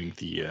doing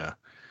the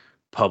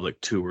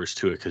public tours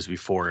to it, because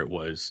before it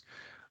was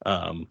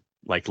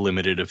like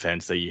limited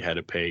events that you had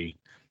to pay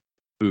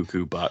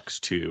buku bucks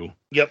to.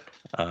 Yep.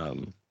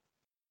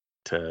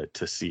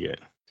 To see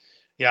it.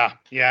 Yeah,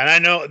 and I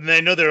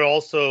know they're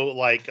also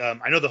like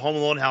I know the Home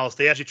Alone house,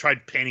 they actually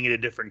tried painting it a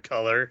different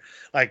color.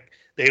 Like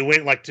they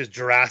went like to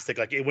drastic,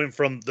 like it went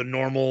from the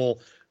normal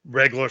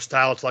regular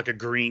style to like a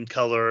green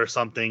color or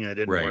something, and it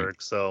didn't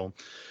work. So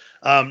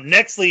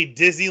nextly,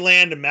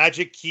 Disneyland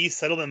Magic Key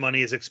settlement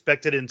money is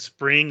expected in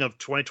spring of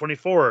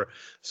 2024.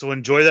 So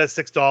enjoy that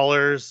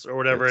 $6 or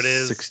whatever it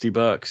is.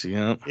 $60,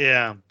 yeah.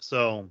 Yeah.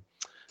 So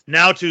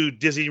now to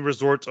Disney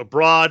resorts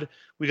abroad.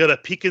 We got a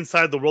peek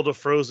inside the world of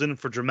Frozen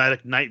for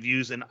dramatic night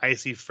views and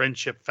icy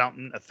friendship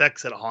fountain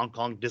effects at Hong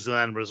Kong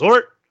Disneyland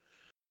Resort,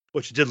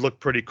 which did look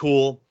pretty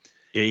cool.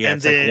 Yeah.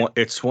 And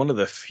it's one of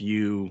the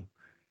few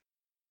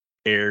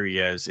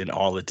areas in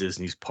all of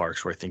Disney's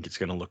parks where I think it's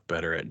going to look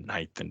better at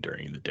night than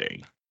during the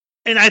day.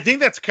 And I think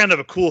that's kind of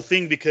a cool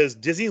thing, because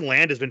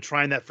Disneyland has been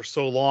trying that for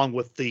so long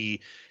with the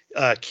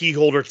key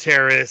holder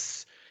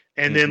terrace,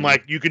 and then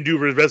like you can do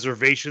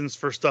reservations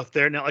for stuff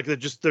there now. Like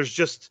there's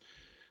just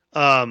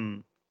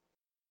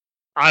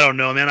I don't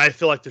know, man. I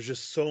feel like there's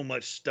just so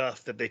much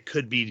stuff that they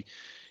could be,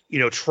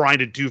 trying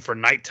to do for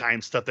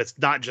nighttime stuff that's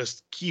not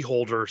just key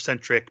holder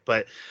centric.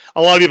 But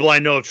a lot of people I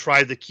know have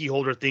tried the key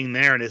holder thing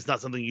there, and it's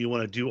not something you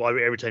want to do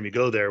every time you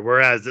go there.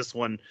 Whereas this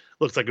one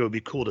looks like it would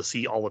be cool to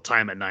see all the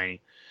time at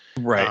night.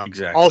 Right,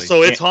 exactly.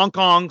 Also, it's Hong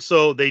Kong,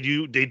 so they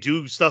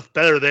do stuff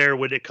better there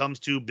when it comes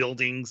to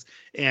buildings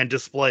and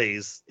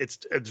displays.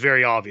 It's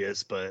very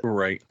obvious, but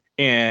right.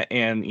 And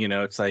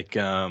it's like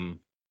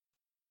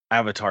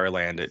Avatar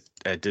Land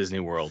at Disney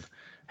World.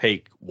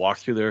 Hey, walk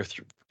through there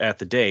at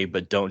the day,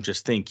 but don't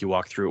just think you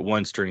walk through it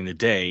once during the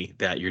day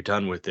that you're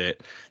done with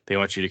it. They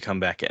want you to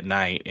come back at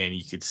night, and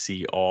you could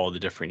see all the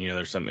different.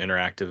 There's some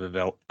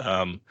interactive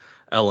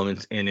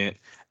elements in it,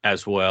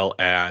 as well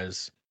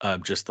as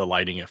just the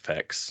lighting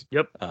effects.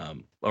 Yep.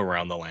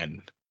 Around the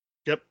land.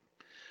 Yep.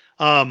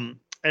 And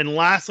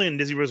lastly, in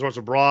Disney Resorts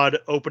Abroad,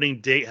 opening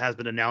date has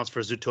been announced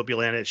for Zootopia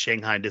Land at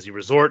Shanghai Disney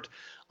Resort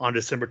on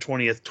December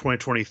 20th,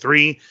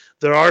 2023.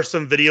 There are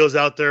some videos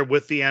out there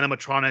with the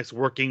animatronics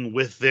working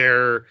with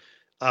their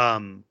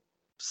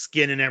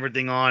skin and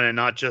everything on, and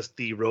not just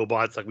the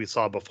robots like we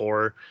saw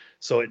before.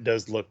 So it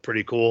does look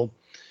pretty cool.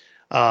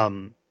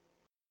 On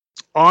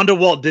to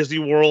Walt Disney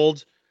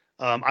World.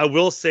 I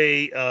will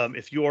say,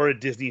 if you are a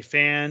Disney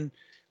fan,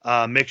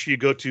 make sure you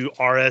go to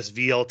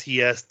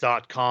rsvlts.com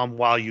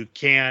while you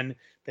can.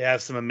 They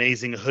have some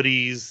amazing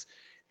hoodies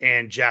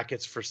and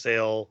jackets for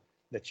sale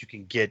that you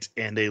can get,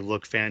 and they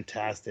look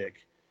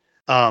fantastic.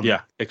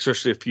 Yeah,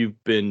 especially if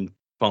you've been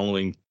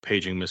following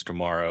Paging Mr.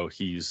 Morrow.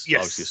 He's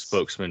obviously a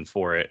spokesman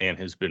for it and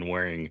has been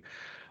wearing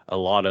a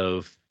lot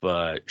of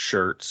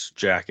shirts,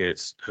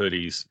 jackets,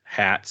 hoodies,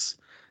 hats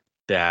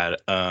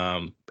that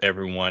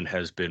everyone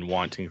has been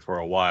wanting for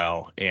a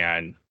while.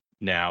 And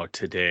now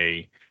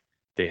today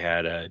they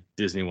had a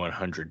Disney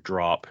 100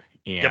 drop,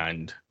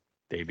 and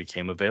they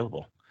became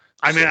available.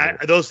 I mean,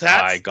 those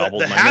hats, I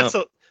gobbled my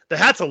nut. The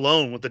hats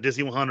alone with the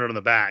Disney 100 on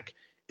the back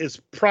is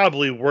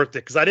probably worth it,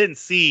 because I didn't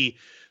see.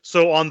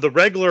 So on the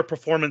regular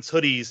performance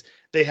hoodies,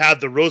 they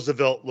have the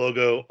Roosevelt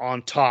logo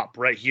on top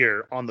right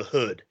here on the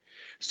hood.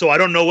 So I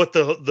don't know what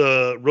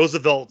the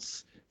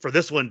Roosevelts for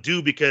this one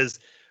do, because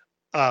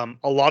a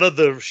lot of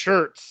the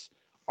shirts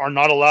are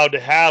not allowed to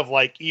have,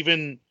 like,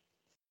 even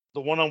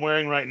the one I'm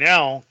wearing right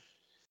now,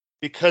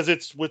 because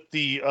it's with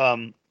the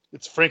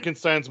it's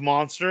Frankenstein's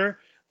monster.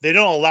 They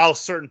don't allow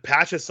certain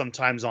patches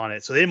sometimes on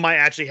it, so they might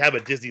actually have a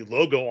Disney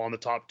logo on the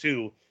top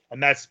too,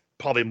 and that's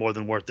probably more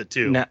than worth it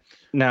too.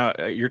 Now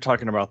you're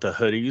talking about the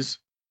hoodies.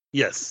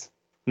 Yes.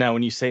 Now,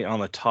 when you say on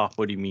the top,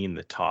 what do you mean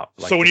the top?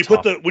 Like, so when you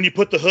put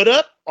the hood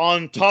up,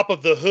 on top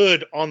of the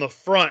hood on the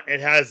front,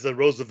 it has the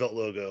Roosevelt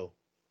logo.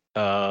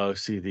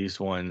 See, these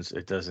ones,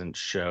 it doesn't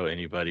show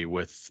anybody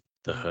with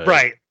the hood.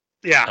 Right.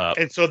 Yeah.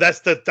 And so that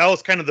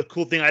was kind of the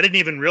cool thing. I didn't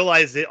even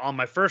realize it on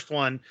my first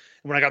one.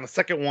 When I got the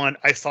second one,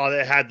 I saw that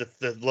it had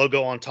the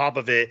logo on top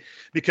of it,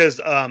 because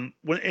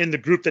when in the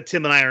group that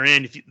Tim and I are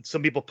in,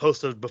 some people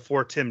posted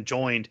before Tim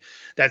joined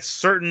that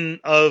certain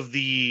of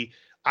the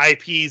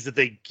IPs that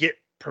they get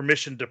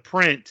permission to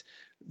print,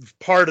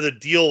 part of the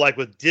deal, like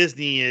with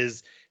Disney,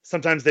 is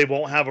sometimes they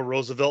won't have a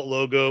Roosevelt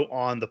logo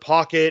on the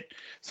pocket.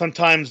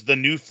 Sometimes the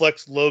New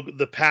Flex logo,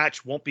 the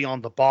patch, won't be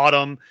on the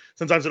bottom.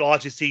 Sometimes it'll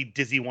actually see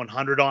Disney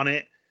 100 on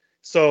it.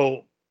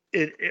 So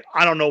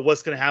I don't know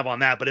what's going to have on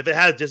that, but if it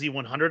has Disney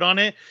 100 on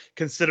it,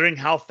 considering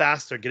how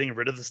fast they're getting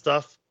rid of the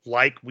stuff,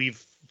 like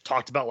we've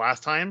talked about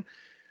last time,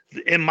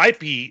 it might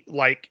be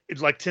like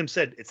Tim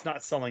said, it's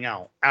not selling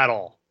out at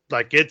all.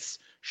 Like, it's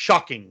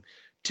shocking.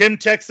 Tim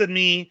texted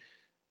me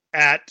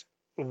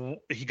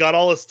he got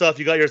all his stuff.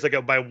 You got yours like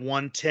by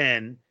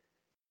 110.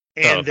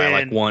 And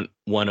then by like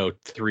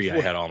 103, I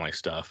had all my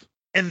stuff.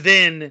 And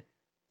then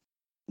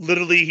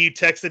literally he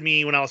texted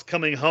me when I was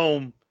coming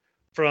home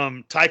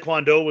from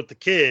Taekwondo with the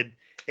kid,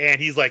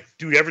 and he's like,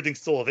 dude, everything's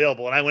still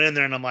available. And I went in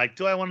there and I'm like,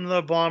 do I want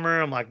another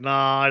bomber? I'm like,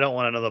 nah, I don't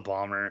want another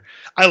bomber.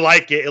 I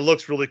like it. It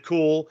looks really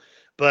cool,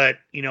 but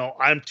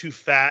I'm too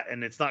fat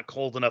and it's not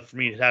cold enough for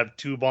me to have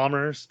two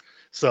bombers.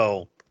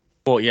 So,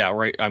 well, yeah,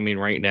 right. I mean,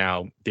 right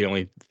now, the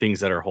only things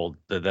that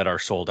are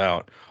sold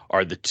out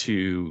are the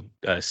two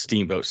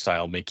Steamboat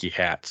style Mickey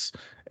hats.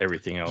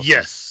 Everything else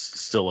is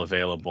still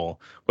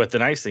available. But the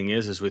nice thing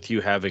is with you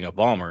having a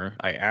bomber,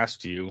 I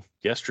asked you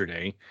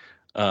yesterday,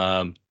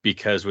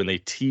 because when they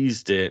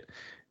teased it,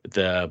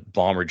 the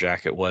bomber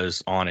jacket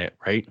was on it,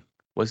 right?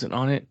 Was it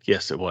on it?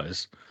 Yes, it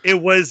was.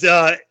 It was.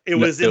 It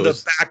was in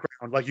the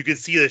background, like you could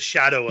see the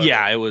shadow of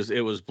it.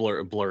 It was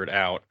blurred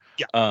out.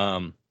 Yeah.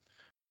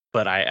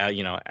 But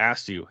I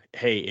asked you,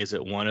 hey, is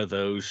it one of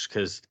those?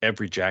 Because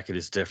every jacket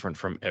is different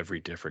from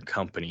every different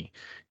company.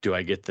 Do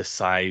I get the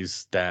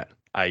size that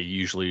I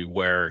usually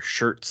wear,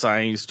 shirt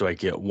size? Do I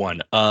get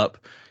one up?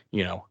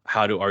 Do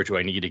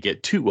I need to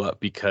get two up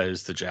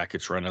because the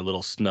jackets run a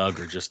little snug,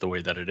 or just the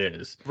way that it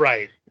is?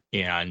 Right.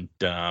 And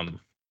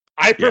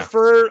I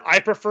prefer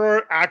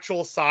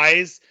actual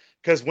size,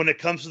 because when it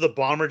comes to the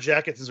bomber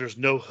jacket, since there's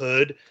no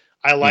hood,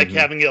 I like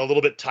having it a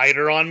little bit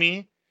tighter on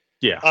me.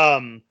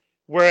 Yeah.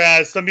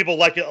 Whereas some people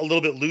like it a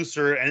little bit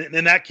looser, and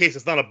in that case,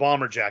 it's not a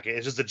bomber jacket;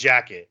 it's just a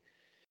jacket.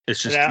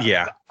 It's And just,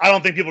 yeah. I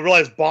don't think people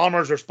realize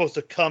bombers are supposed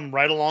to come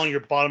right along your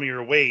bottom of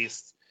your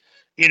waist,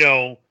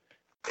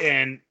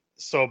 and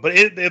so, but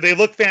they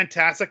look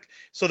fantastic.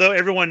 So though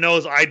everyone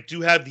knows, I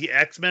do have the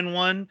X-Men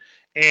one,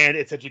 and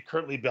it's actually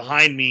currently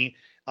behind me.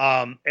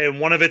 And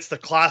one of it's the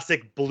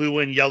classic blue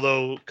and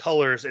yellow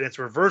colors, and it's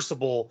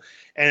reversible.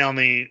 And on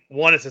the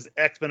one, it says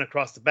X-Men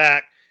across the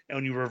back, and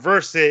when you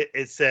reverse it,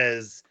 it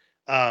says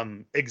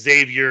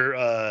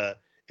Xavier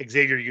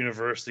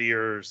University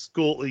or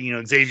school,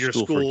 Xavier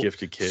School for School,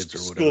 Gifted Kids or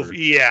school, whatever.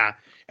 yeah,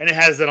 and it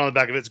has that on the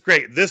back of it. It's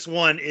great. This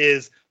one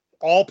is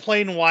all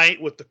plain white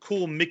with the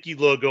cool Mickey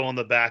logo on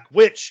the back,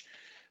 which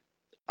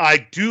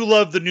I do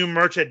love the new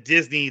merch at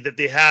Disney that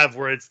they have,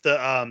 where it's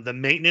the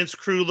maintenance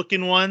crew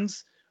looking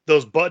ones,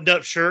 those buttoned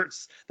up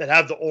shirts that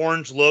have the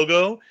orange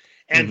logo.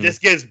 And Mhm. this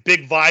gives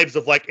big vibes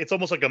of like, it's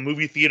almost like a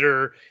movie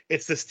theater.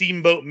 It's the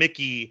Steamboat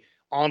Mickey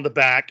on the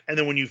back. And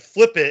then when you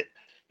flip it,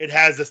 it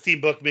has the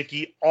Steamboat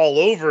Mickey all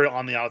over it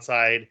on the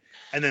outside,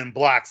 and then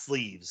black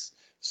sleeves.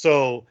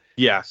 So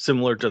Yeah,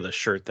 similar to the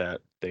shirt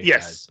that they had.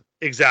 yes,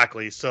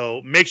 exactly.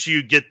 So make sure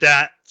you get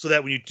that so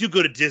that when you do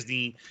go to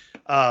Disney,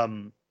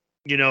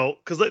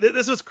 because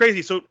this was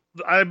crazy. So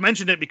I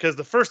mentioned it because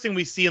the first thing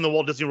we see in the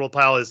Walt Disney World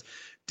pile is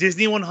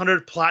Disney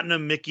 100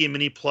 Platinum Mickey and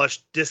Minnie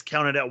plush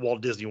discounted at Walt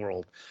Disney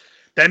World.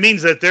 That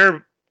means that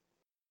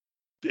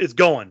it's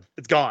gone.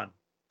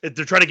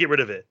 They're trying to get rid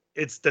of it.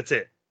 That's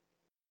it.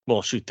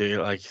 Well, shoot, they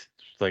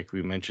like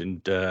we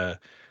mentioned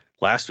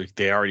last week,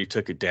 they already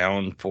took it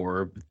down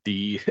for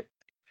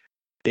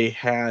they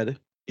had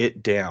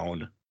it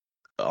down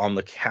on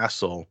the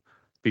castle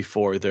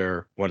before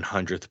their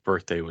 100th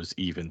birthday was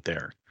even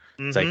there.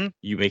 It's like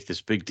you make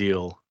this big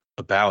deal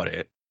about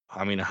it.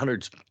 I mean,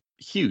 100's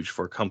huge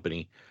for a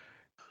company.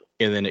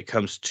 And then it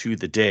comes to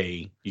the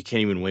day, you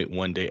can't even wait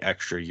one day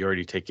extra. You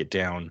already take it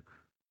down,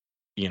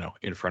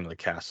 in front of the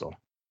castle.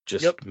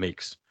 Just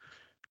makes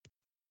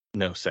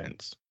no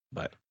sense.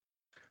 But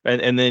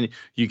and then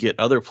you get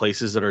other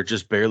places that are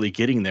just barely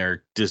getting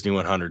their Disney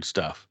 100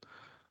 stuff.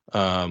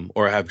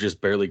 Or have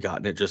just barely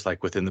gotten it just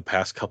like within the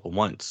past couple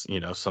months,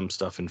 some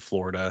stuff in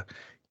Florida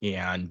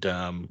and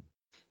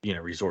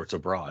resorts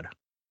abroad.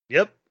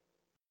 Yep.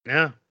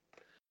 Yeah.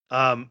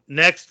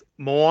 Next,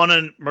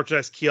 Moana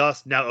merchandise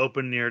kiosk now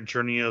open near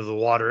Journey of the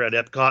Water at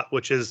Epcot,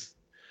 which is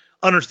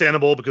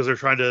understandable because they're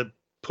trying to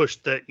push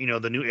the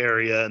new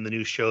area and the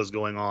new shows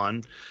going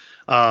on.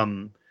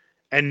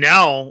 And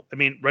now, I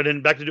mean,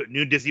 back to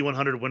new Disney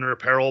 100 winter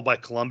apparel by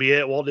Columbia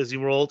at Walt Disney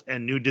World,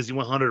 and new Disney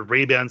 100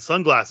 Ray-Ban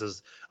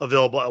sunglasses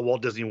available at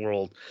Walt Disney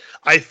World.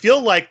 I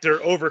feel like they're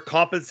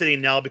overcompensating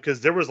now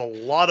because there was a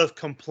lot of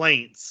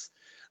complaints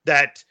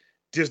that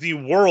Disney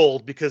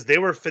World, because they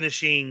were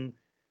finishing,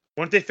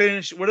 weren't they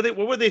finished? What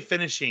were they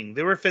finishing?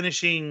 They were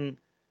finishing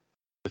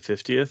the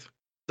 50th.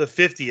 The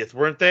 50th,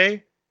 weren't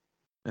they?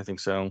 I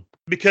think so.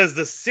 Because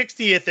the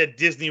 60th at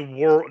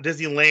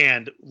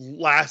Disneyland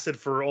lasted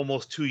for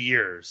almost 2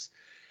 years.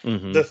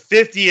 Mm-hmm. The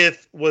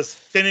 50th was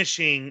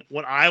finishing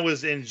when I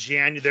was in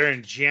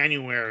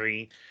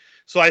January.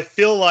 So I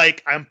feel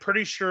like, I'm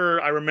pretty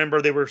sure I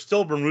remember they were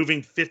still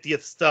removing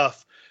 50th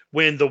stuff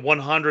when the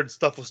 100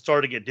 stuff was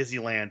starting at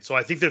Disneyland. So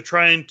I think they're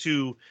trying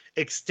to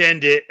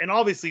extend it. And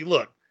obviously,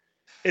 look,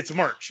 it's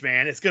merch,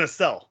 man. It's going to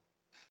sell.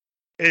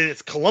 And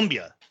it's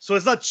Columbia. So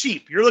it's not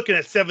cheap. You're looking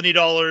at $70,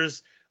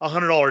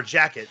 $100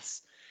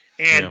 jackets.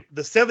 And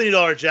the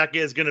 $70 jacket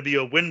is going to be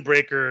a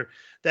windbreaker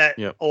that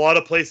a lot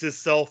of places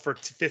sell for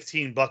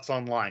 $15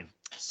 online.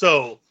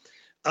 So,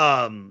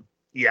 I'm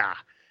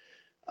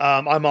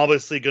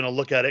obviously going to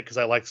look at it because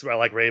I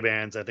like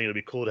Ray-Bans. I think it'd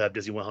be cool to have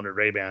Disney 100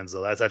 Ray-Bans,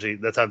 though.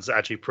 That sounds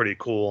actually pretty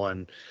cool.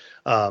 And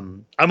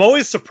I'm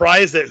always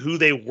surprised at who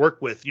they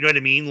work with. You know what I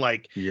mean?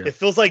 Like, it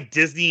feels like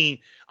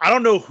Disney. I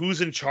don't know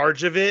who's in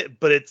charge of it,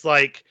 but it's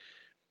like,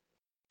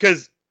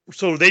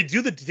 so they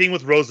do the thing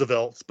with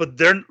Roosevelt's, but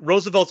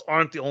Roosevelt's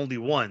aren't the only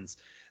ones.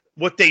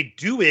 What they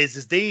do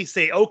is they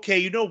say, okay,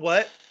 you know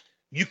what?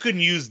 You can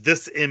use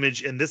this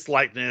image and this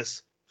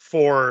likeness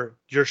for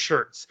your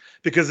shirts,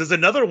 because there's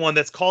another one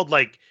that's called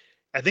I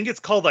think it's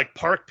called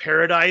Park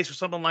Paradise or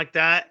something like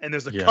that. And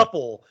there's a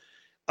couple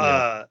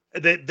that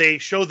they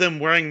show them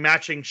wearing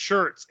matching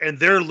shirts, and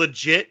they're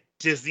legit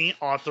Disney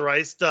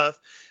authorized stuff,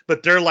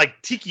 but they're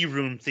like Tiki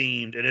Room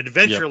themed and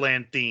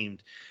Adventureland themed.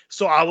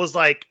 So I was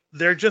like,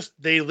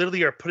 they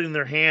literally are putting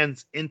their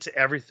hands into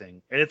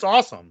everything, and it's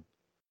awesome.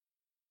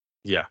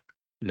 Yeah.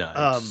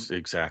 No,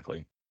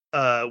 exactly.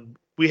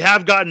 We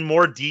have gotten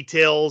more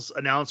details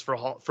announced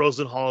for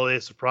Frozen Holiday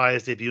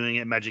Surprise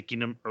debuting at Magic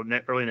Kingdom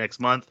early next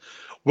month.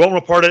 Won't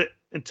report it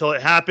until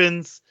it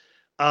happens.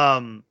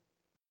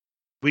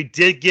 We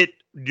did get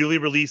newly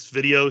released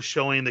videos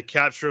showing the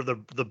capture of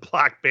the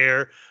black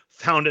bear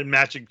found in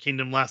Magic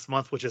Kingdom last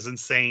month, which is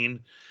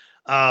insane.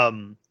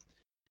 And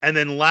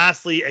then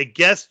lastly, a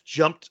guest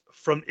jumped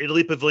from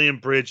Italy Pavilion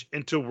Bridge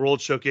into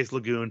World Showcase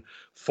Lagoon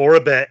for a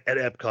bet at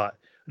Epcot.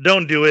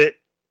 Don't do it.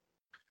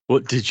 Well,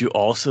 did you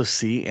also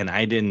see, and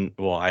I didn't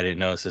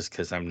notice this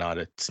because I'm not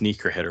a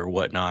sneakerhead or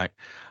whatnot,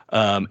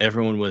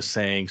 Everyone was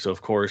saying, so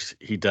of course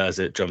he does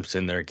it, jumps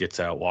in there, gets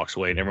out, walks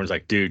away, and everyone's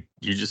like, dude,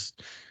 you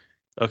just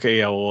okay,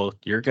 yeah, well,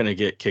 you're gonna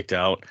get kicked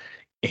out.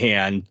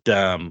 And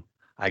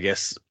I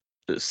guess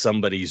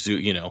somebody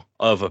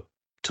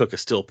took a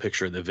still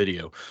picture of the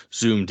video,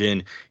 zoomed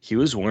in. He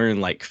was wearing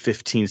like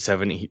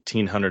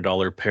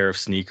 $1,700 pair of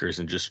sneakers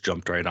and just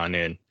jumped right on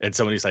in. And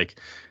somebody's like,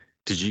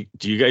 do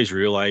you guys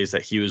realize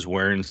that he was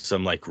wearing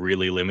some like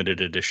really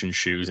limited edition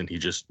shoes and he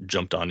just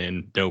jumped on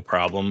in no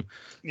problem?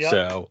 Yep.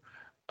 So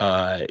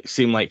it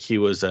seemed like he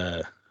was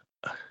a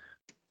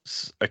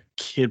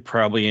kid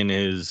probably in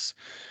his,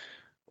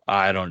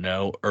 I don't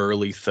know,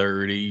 early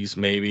 30s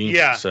maybe.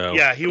 Yeah. So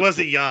yeah, he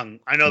wasn't young.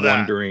 I know that.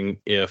 wondering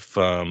if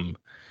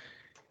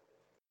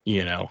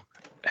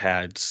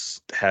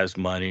has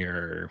money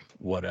or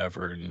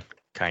whatever, and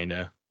kind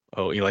of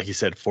like you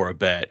said, for a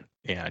bet,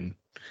 and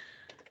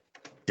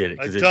did it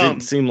because it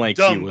didn't seem like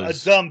he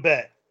was a dumb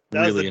bet.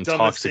 That really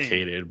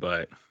intoxicated,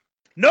 but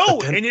no,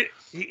 but then, and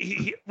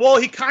he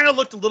kind of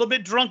looked a little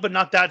bit drunk, but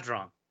not that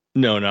drunk.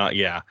 No, not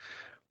yeah.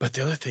 But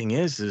the other thing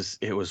is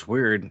it was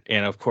weird,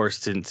 and of course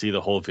didn't see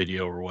the whole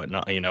video or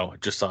whatnot.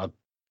 Just saw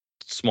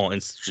small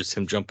instance, just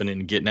him jumping in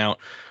and getting out.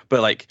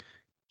 But like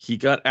he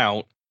got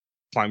out,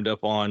 climbed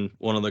up on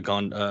one of the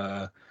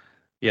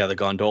the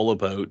gondola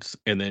boats,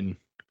 and then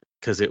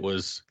because it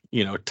was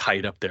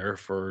tight up there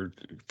for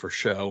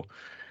show,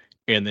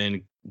 and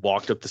then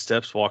walked up the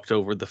steps, walked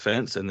over the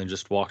fence, and then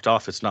just walked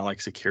off. It's not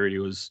like security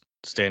was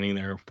standing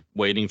there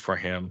waiting for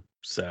him.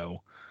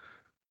 So,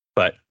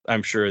 but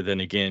I'm sure then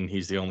again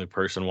he's the only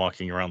person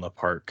walking around the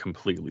park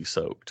completely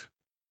soaked.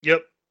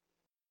 Yep.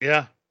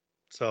 Yeah.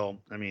 So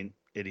I mean,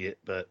 idiot,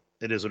 but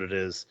it is what it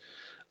is.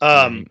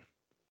 Right.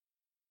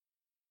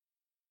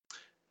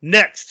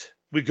 Next,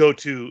 we go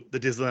to the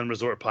Disneyland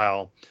Resort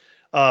pile.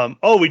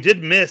 We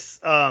did miss.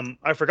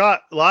 I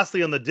forgot.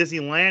 Lastly, on the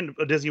Disneyland,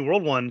 Disney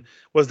World one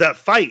was that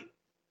fight.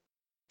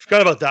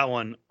 Forgot about that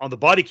one on the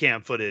body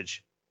cam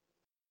footage.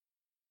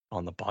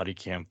 On the body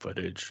cam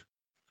footage.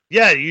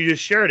 Yeah, you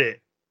just shared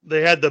it.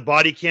 They had the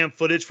body cam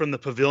footage from the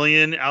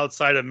pavilion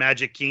outside of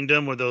Magic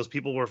Kingdom where those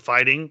people were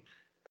fighting.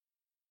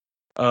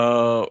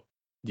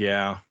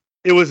 Yeah.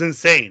 It was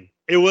insane.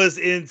 It was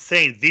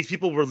insane. These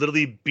people were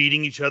literally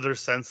beating each other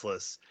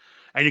senseless.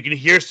 And you can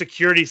hear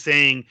security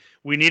saying,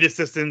 we need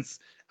assistance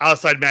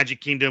outside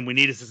Magic Kingdom. We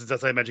need assistance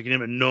outside Magic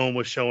Kingdom. And no one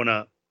was showing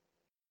up.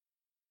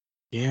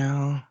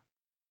 Yeah.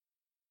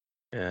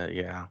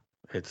 Yeah.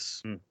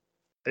 It's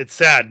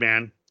sad,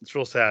 man. It's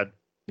real sad.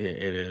 It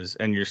is.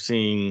 And you're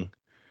seeing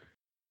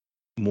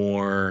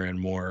more and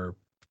more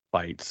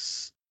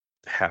fights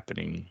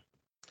happening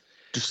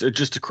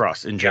just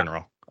across in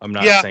general. I'm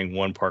not saying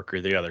one park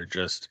or the other,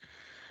 just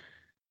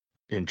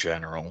in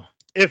general.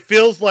 It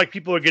feels like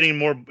people are getting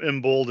more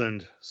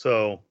emboldened.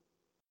 So,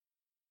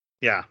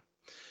 yeah.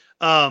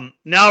 Now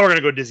we're going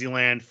to go to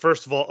Disneyland.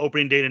 First of all,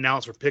 opening date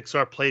announced for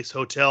Pixar Place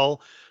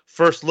Hotel.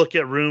 First look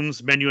at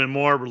rooms, menu, and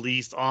more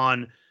released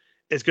on.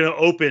 It's going to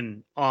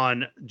open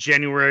on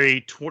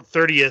January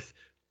 30th,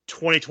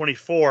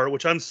 2024,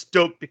 which I'm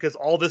stoked because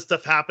all this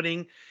stuff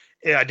happening.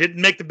 I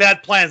didn't make the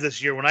bad plans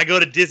this year. When I go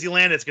to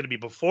Disneyland, it's going to be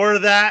before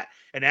that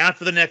and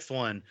after the next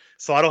one.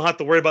 So I don't have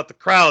to worry about the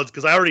crowds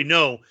because I already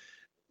know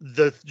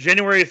the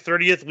January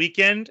 30th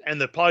weekend and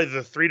probably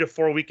the 3 to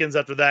 4 weekends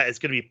after that, it's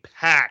going to be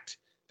packed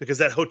because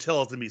that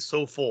hotel is going to be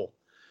so full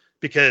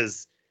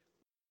because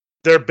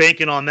they're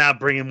banking on that,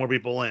 bringing more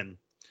people in.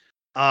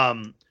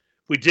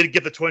 We did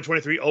get the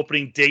 2023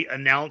 opening date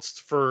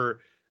announced for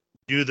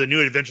the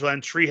new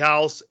Adventureland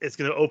Treehouse. It's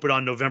going to open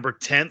on November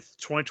 10th,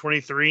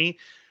 2023.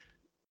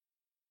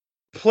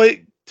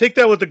 Take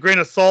that with a grain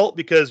of salt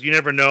because you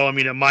never know. I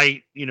mean, it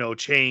might,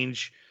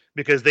 change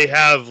because they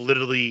have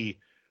literally.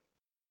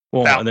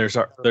 Well, and there's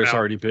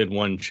already been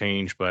one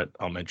change, but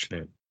I'll mention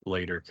it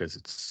later because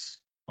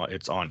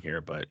it's on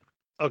here. But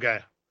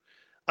okay.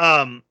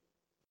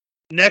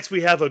 Next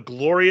we have A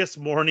Glorious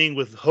Morning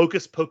with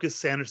Hocus Pocus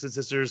Sanderson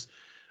Sisters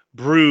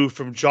brew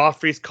from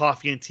Joffrey's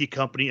Coffee and Tea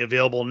Company,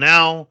 available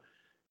now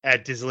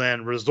at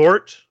Disneyland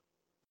Resort.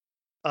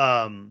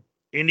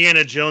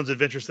 Indiana Jones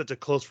Adventure set to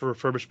close for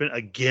refurbishment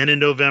again in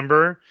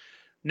November.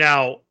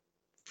 Now,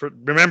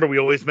 remember, we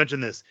always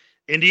mention this.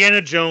 Indiana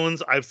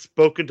Jones, I've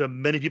spoken to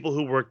many people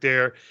who work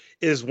there,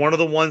 is one of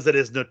the ones that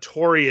is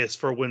notorious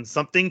for when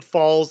something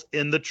falls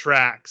in the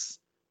tracks,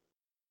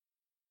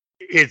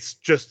 it's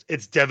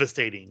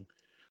devastating.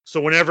 So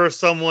whenever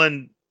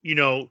someone,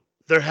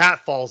 their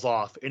hat falls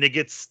off and it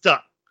gets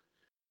stuck,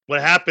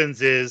 what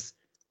happens is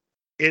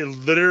it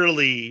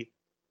literally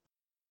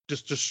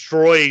just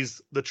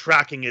destroys the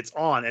tracking it's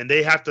on, and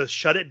they have to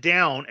shut it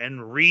down and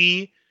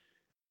redo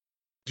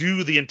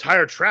the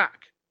entire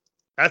track.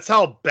 That's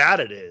how bad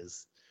it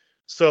is.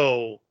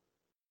 So,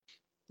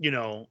 I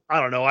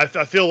don't know. I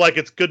feel like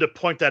it's good to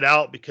point that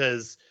out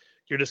because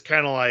you're just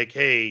kind of like,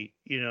 hey,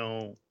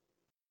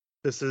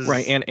 this is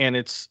right. And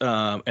it's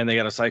and they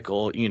got to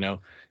cycle,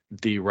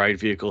 the ride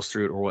vehicles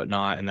through it or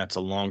whatnot, and that's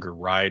a longer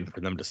ride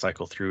for them to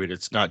cycle through it.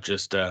 It's not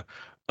just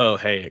oh,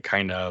 hey, it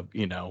kind of,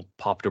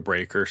 popped a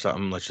brake or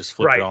something. Let's just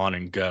flip it Right. on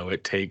and go.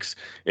 It takes,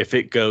 if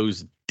it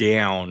goes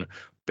down,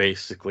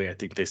 basically, I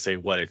think they say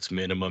what its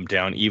minimum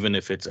down, even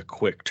if it's a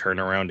quick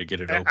turnaround to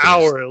get it An open,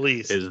 hour at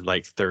least. is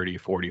like 30,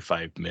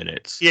 45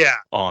 minutes Yeah,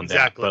 on that.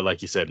 exactly. But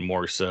like you said,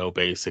 more so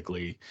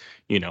basically,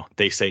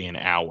 they say an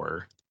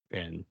hour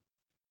and,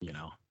 you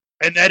know,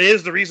 And that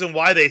is the reason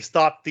why they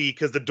stopped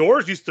because the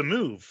doors used to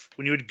move.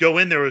 When you would go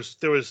in, there was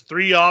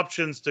three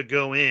options to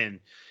go in,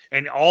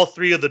 and all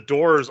three of the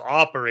doors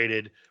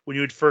operated when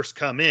you would first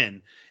come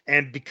in.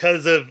 And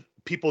because of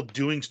people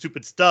doing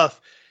stupid stuff,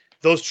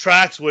 those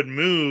tracks would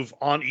move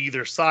on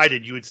either side,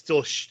 and you would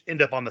still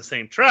end up on the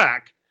same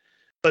track.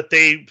 But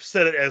they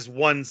set it as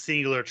one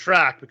singular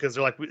track because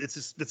they're like, this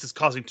is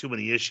causing too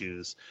many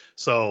issues.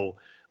 So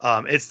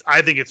it's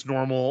I think it's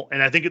normal,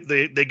 and I think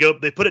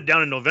they put it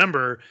down in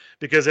November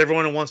because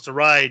everyone wants to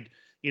ride,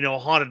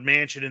 Haunted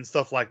Mansion and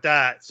stuff like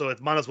that. So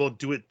it might as well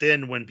do it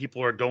then when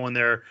people are going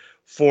there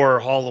for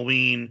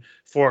Halloween,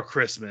 for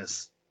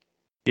Christmas.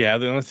 yeah,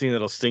 the only thing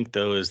that'll stink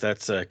though is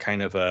that's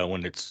kind of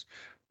when it's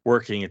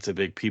working, it's a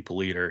big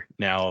people eater.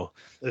 Now,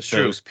 That's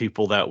true. those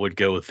people that would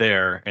go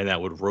there and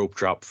that would rope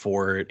drop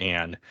for it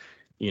and,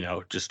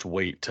 just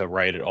wait to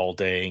ride it all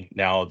day.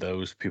 Now,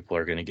 those people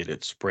are going to get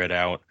it spread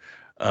out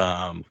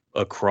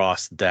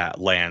across that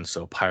land.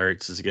 So,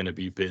 Pirates is going to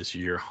be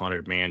busier,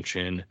 Haunted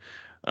Mansion,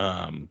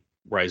 um,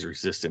 Rise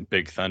Resistant,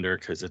 Big Thunder,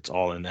 because it's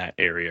all in that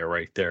area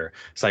right there.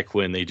 It's like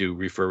when they do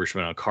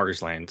refurbishment on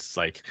Cars Land, it's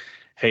like,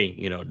 hey,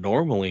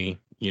 normally,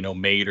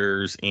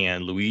 Mater's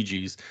and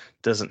Luigi's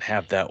doesn't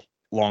have that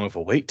long of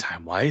a wait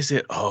time. Why is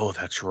it? Oh,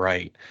 that's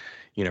right.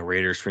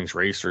 Raider Springs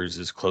Racers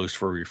is closed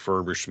for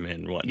refurbishment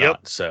and Yep.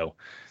 whatnot. So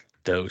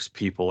those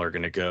people are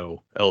going to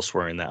go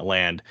elsewhere in that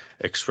land,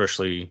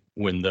 especially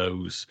when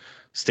those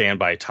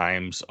standby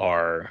times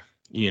are,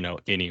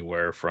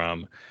 anywhere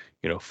from,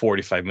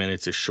 45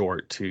 minutes is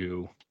short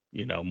to,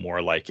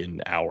 more like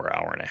an hour,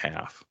 hour and a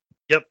half.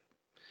 Yep.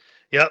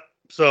 Yep.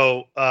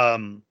 So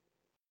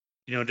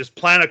just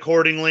plan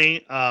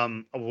accordingly.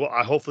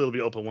 I hopefully it'll be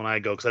open when I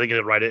go because I didn't get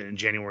it right in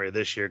January of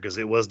this year because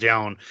it was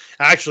down.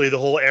 Actually, the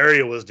whole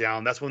area was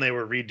down. That's when they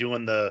were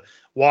redoing the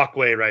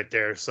walkway right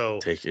there. So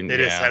Taking, they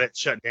just had yeah. it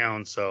shut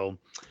down. So,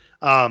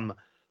 um,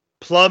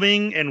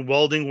 plumbing and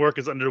welding work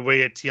is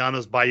underway at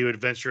Tiana's Bayou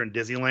Adventure in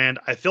Disneyland.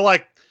 I feel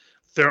like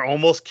they're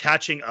almost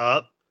catching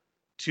up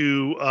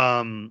to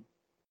um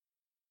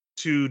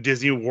to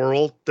Disney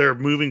World. They're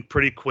moving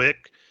pretty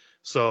quick.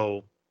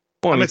 So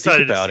Well, I I'm mean, think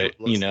excited to about see what it, it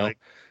looks like.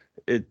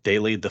 they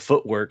laid the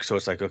footwork. So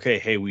it's like, okay,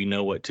 hey, we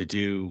know what to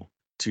do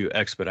to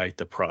expedite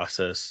the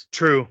process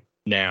True.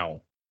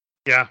 now.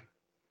 Yeah.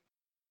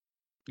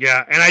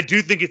 Yeah, and I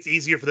do think it's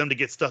easier for them to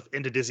get stuff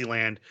into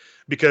Disneyland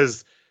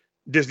because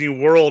Disney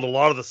World, a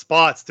lot of the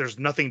spots, there's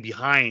nothing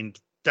behind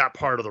that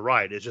part of the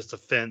ride. It's just a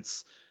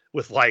fence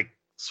with like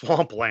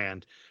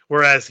swampland.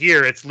 Whereas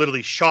here, it's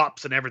literally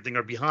shops and everything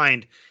are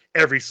behind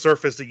every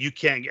surface that you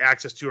can't get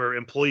access to or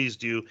employees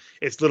do.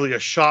 It's literally a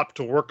shop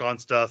to work on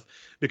stuff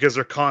because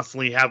they're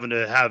constantly having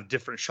to have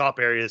different shop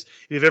areas.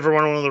 If you've ever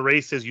run one of the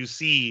races, you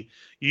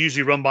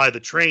usually run by the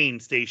train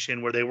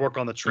station where they work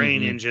on the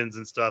train Hmm. engines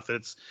and stuff.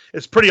 It's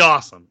pretty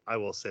awesome. I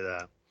will say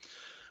that.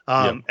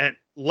 Yep. And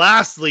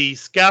lastly,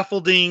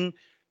 scaffolding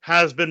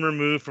has been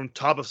removed from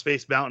top of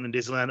Space Mountain in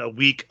Disneyland a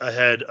week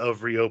ahead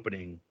of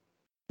reopening.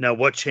 Now,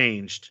 what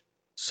changed?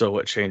 So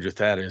what changed with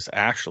that is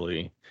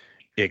actually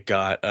it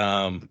got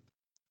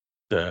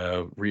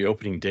the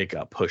reopening date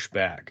got pushed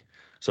back.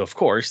 So of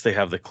course they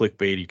have the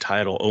clickbaity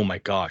title, "Oh my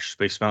gosh,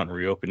 Space Mountain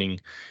reopening,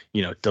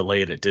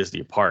 delayed at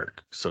Disney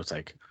Park." So it's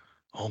like,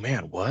 "Oh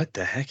man, what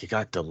the heck? It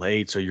got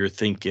delayed." So you're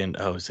thinking,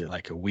 "Oh, is it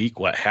like a week?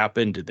 What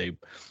happened? Did they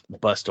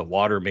bust a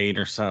water main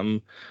or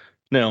something?"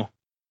 No.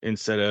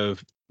 Instead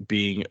of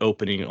being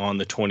opening on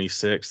the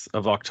 26th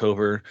of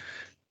October,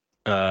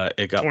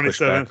 it got pushed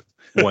back 27th.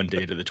 one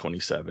day to the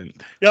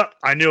 27th. Yep,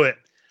 I knew it.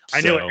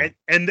 I knew it. So,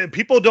 And then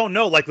people don't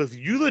know. Like, if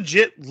you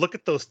legit look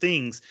at those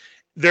things,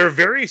 they're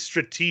very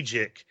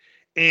strategic.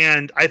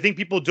 And I think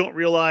people don't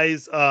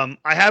realize. I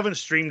haven't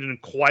streamed in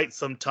quite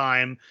some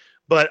time,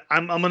 but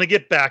I'm gonna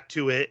get back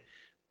to it.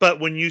 But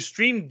when you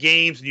stream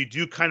games and you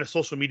do kind of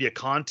social media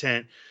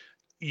content,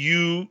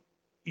 you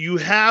you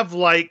have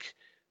like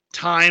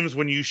times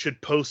when you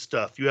should post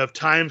stuff. You have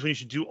times when you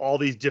should do all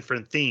these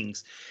different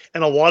things.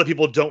 And a lot of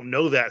people don't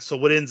know that. So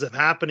what ends up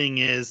happening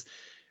is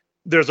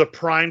there's a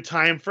prime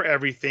time for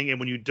everything, and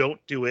when you don't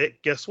do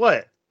it, guess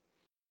what?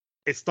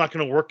 It's not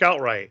going to work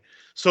out right.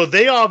 So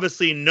they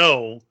obviously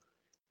know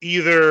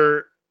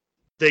either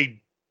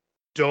they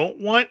don't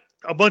want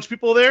a bunch of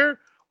people there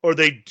or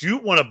they do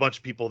want a bunch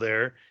of people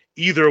there.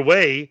 Either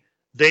way,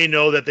 they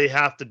know that they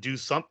have to do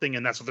something,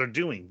 and that's what they're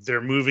doing.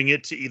 They're moving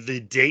it to the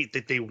date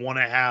that they want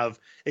to have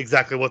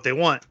exactly what they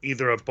want,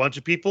 either a bunch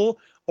of people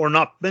or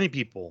not many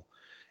people.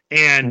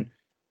 And,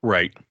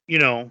 right. you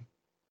know,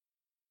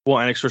 Well,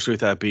 and especially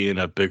with that being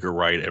a bigger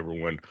ride,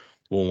 everyone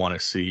will want to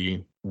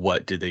see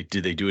what did they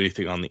do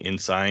anything on the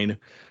inside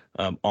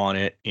on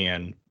it,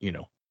 and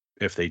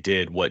if they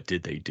did, what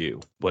did they do?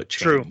 What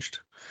true. changed?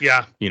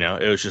 Yeah.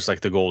 It was just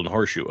like the Golden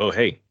Horseshoe. Oh,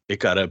 hey, it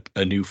got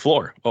a new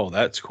floor. Oh,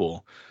 that's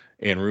cool.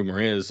 And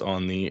rumor is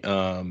on the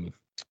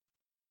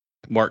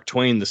Mark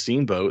Twain, the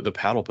steamboat, the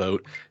paddle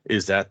boat,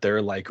 is that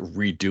they're like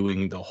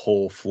redoing the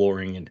whole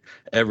flooring and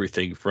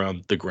everything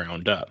from the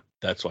ground up.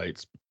 That's why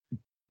it's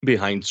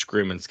behind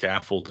scrim and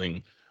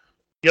scaffolding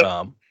Yep.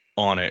 um,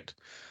 on it.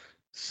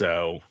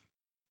 So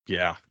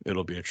yeah,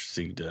 it'll be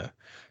interesting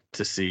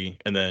to see.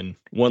 And then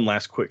one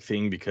last quick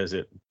thing because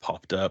it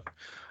popped up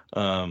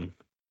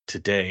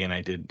today, and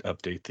I did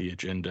update the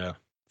agenda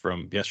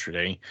from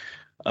yesterday.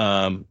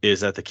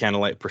 Is that the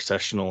Candlelight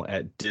Processional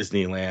at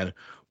Disneyland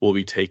will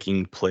be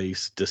taking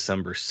place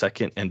December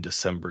 2nd and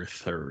December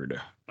 3rd.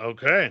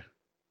 Okay.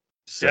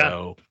 Yeah.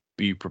 So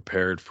be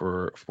prepared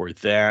for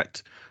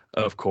that.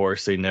 Of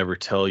course, they never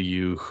tell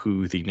you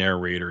who the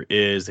narrator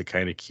is. They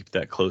kind of keep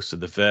that close to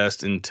the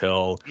vest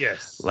until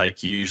Yes.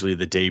 like usually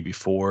the day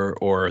before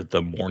or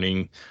the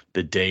morning,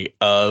 the day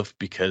of,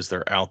 because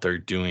they're out there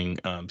doing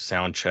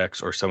sound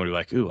checks, or somebody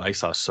like, ooh, I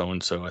saw so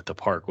and so at the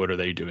park. What are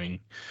they doing?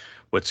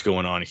 What's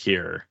going on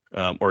here?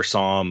 Or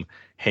saw them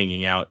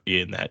hanging out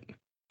in that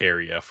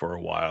area for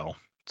a while.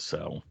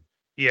 So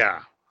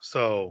Yeah.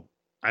 So,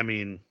 I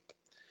mean,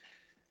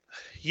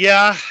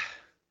 yeah,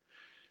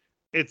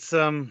 it's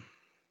I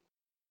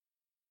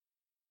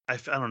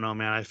don't know,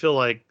 man. I feel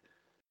like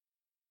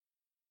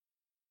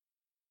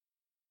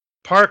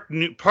park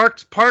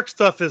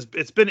stuff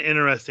it's been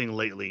interesting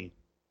lately,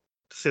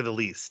 to say the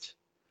least.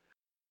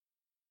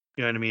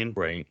 You know what I mean?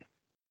 right,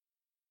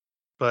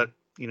 But,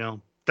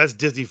 that's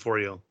Disney for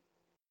you.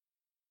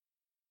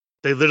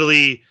 They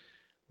literally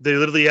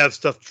have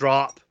stuff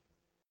drop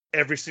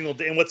every single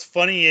day. And what's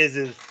funny is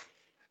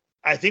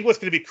I think what's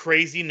going to be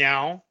crazy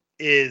now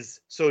is,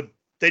 so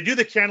they do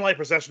the Candlelight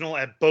Processional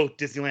at both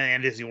Disneyland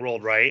and Disney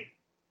World, right?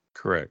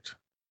 correct.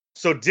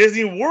 So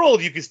Disney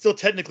World, you can still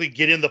technically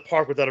get in the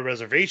park without a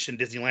reservation.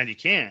 Disneyland, you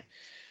can't.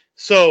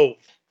 So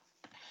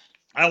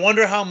I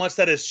wonder how much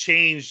that has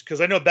changed,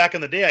 because I know back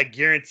in the day, I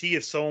guarantee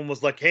if someone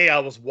was like, "Hey, I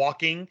was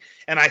walking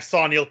and I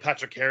saw Neil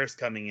Patrick Harris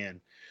coming in,"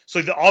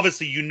 so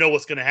obviously you know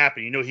what's going to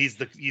happen. You know he's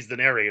the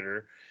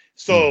narrator.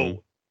 Hmm.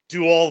 So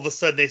do all of a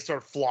sudden they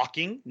start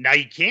flocking? Now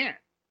you can't.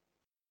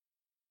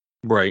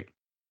 Right.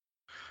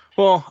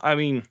 Well, I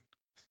mean,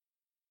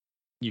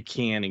 you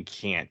can and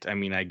can't. I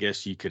mean, I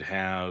guess you could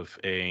have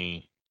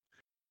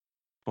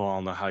well, I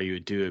don't know how you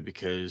would do it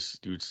because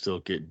you would still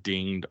get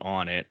dinged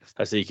on it.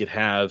 I say you could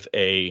have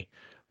a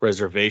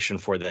reservation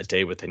for that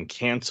day, but then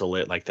cancel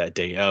it like that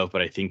day of.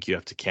 But I think you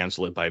have to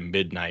cancel it by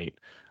midnight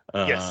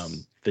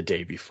Yes. the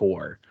day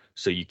before.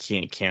 So you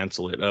can't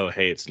cancel it. Oh,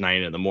 hey, it's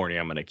 9 in the morning.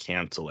 I'm going to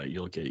cancel it.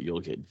 You'll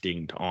get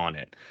dinged on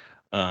it.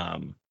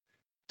 Um,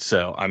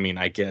 so I mean,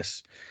 I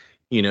guess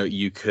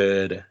you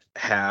could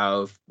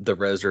have the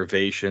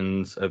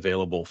reservations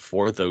available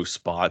for those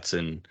spots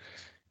and,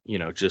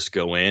 just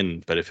go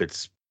in. But if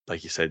it's,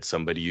 like you said,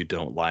 somebody you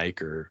don't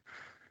like, or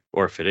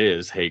if it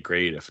is, hey,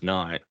 great. If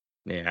not,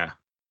 yeah,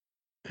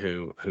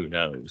 who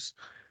knows?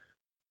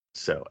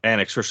 So,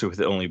 and especially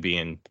with it only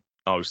being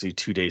obviously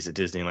 2 days at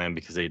Disneyland,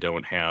 because they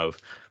don't have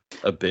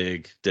a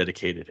big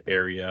dedicated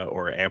area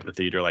or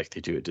amphitheater like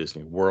they do at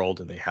Disney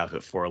World, and they have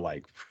it for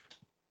like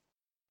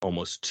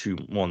almost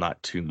well,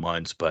 not 2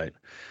 months, but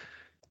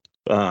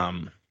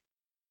um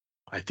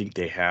I think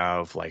they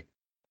have like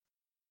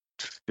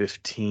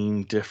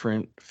 15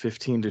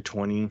 to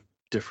 20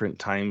 different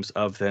times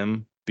of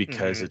them,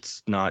 because Hmm.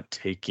 it's not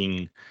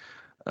taking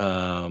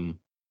um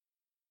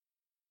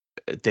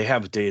they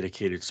have a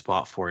dedicated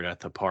spot for it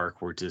at the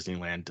park where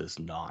Disneyland does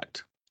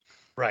not.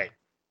 Right.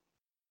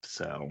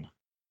 So,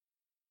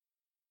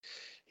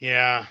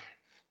 Yeah.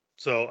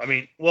 So I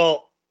mean,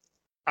 well,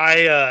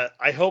 I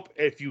hope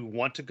if you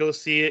want to go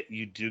see it,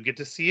 you do get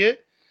to see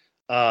it.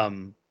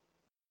 Um,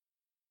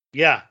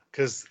 yeah,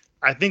 because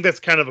I think that's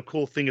kind of a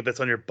cool thing if that's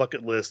on your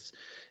bucket list.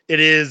 It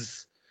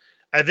is.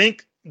 I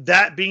think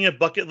that being a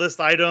bucket list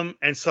item,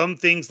 and some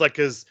things like,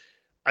 because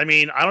I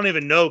mean, I don't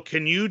even know.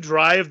 Can you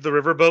drive the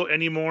riverboat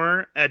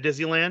anymore at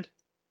Disneyland?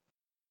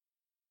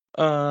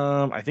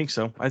 I think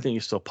so. I think you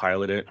still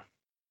pilot it,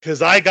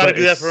 Because I got to but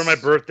do that for my it's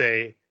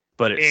birthday,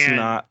 but it's and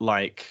not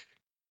like,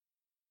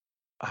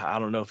 I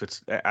don't know if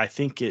it's, I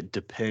think it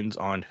depends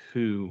on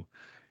who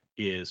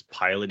is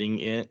piloting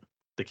it,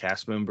 the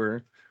cast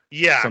member.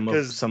 yeah, Some of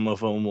because some of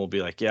them will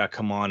be like, yeah,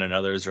 come on, and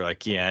others are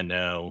like, yeah,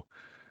 no,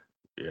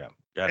 yeah,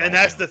 I and don't,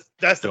 that's the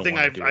don't thing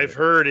want to I've do I've it.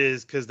 heard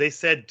is because they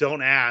said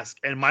don't ask,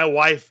 and my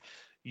wife,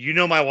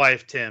 my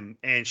wife Tim,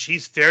 and she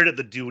stared at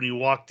the dude when he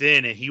walked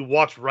in, and he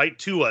walked right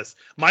to us.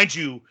 Mind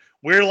you,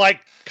 we're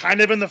like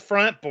kind of in the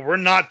front, but we're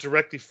not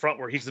directly front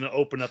where he's going to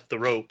open up the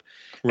rope,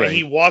 and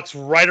he Right. walks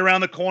right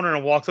around the corner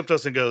and walks up to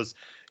us and goes,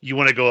 "You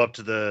want to go up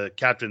to the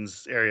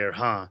captain's area,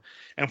 huh?"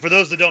 And for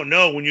those that don't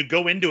know, when you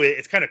go into it,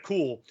 it's kind of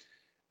cool.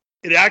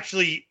 It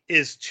actually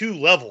is two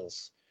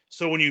levels.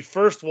 So when you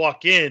first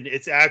walk in,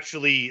 it's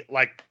actually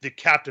like the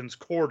captain's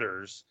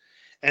quarters.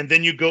 And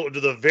then you go to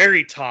the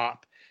very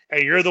top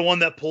and you're the one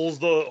that pulls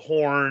the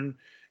horn.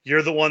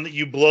 You're the one that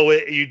you blow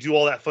it, you do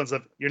all that fun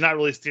stuff. You're not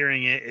really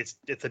steering it.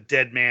 It's a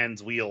dead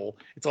man's wheel.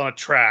 It's on a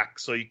track,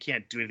 so you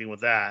can't do anything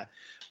with that.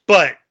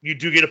 But you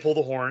do get to pull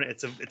the horn.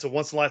 It's a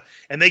once in a life,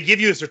 and they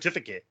give you a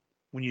certificate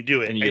when you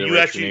do it, And you and get to you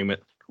write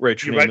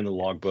actually your name in the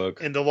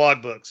logbook. in the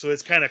logbook. So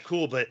it's kind of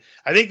cool. But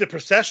I think the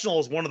processional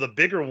is one of the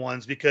bigger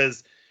ones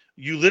because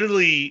you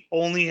literally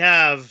only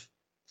have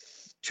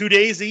 2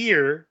 days a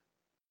year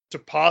to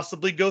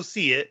possibly go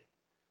see it,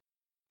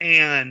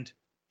 and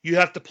you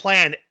have to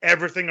plan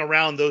everything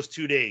around those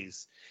 2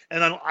 days.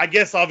 And I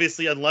guess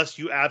obviously, unless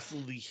you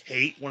absolutely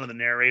hate one of the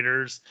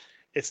narrators,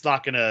 it's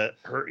not going to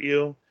hurt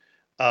you.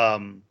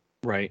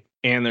 Right.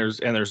 And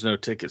there's no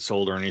ticket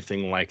sold or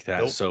anything like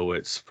that. Nope. So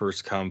it's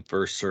first come,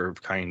 first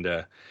serve, kind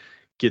of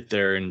get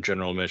there in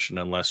general admission,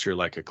 unless you're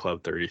like a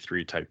Club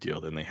 33 type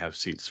deal, then they have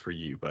seats for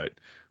you. But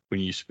when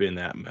you spend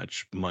that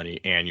much money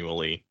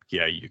annually,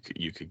 yeah,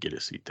 you could get a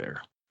seat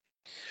there.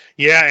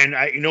 Yeah,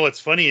 and what's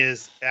funny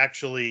is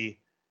actually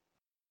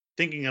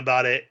thinking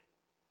about it,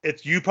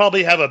 you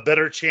probably have a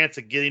better chance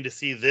of getting to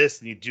see this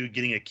than you do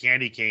getting a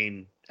candy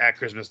cane at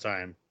Christmas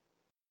time.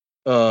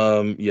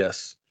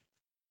 Yes.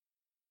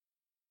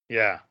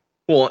 Yeah.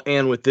 Well,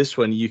 and with this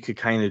one, you could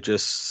kind of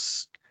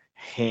just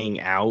hang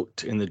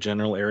out in the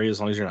general area as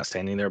long as you're not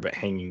standing there, but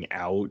hanging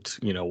out,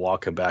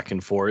 walking back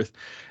and forth,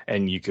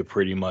 and you could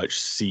pretty much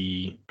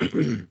see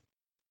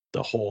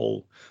the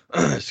whole,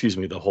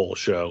 the whole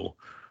show.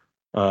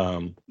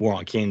 We're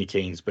on candy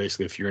canes,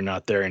 basically. If you're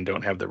not there and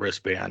don't have the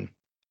wristband,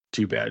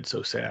 too bad,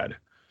 so sad.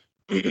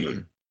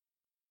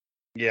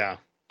 Yeah.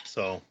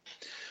 So,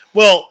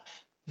 well,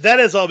 that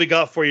is all we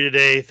got for you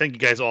today. Thank you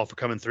guys all for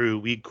coming through.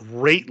 We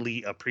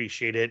greatly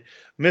appreciate it.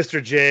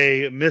 Mr.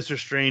 J, Mr.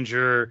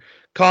 Stranger,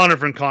 Connor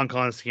from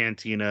ConCon's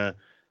Cantina.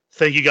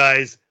 Thank you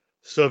guys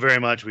so very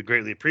much. We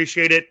greatly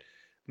appreciate it.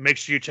 Make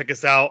sure you check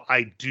us out.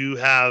 I do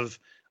have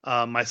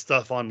my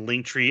stuff on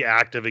Linktree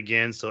active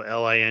again. So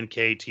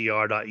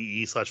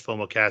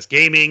linktr.ee/FOMOcast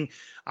gaming.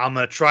 I'm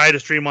going to try to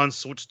stream on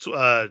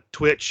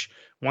Twitch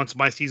once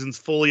my season's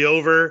fully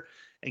over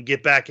and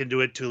get back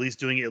into it to at least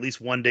doing it at least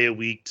one day a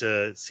week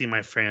to see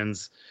my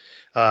friends.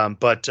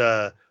 But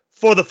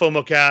for the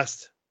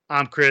FOMOcast,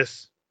 I'm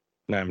Chris.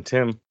 And I'm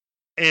Tim.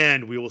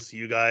 And we will see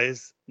you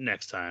guys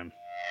next time.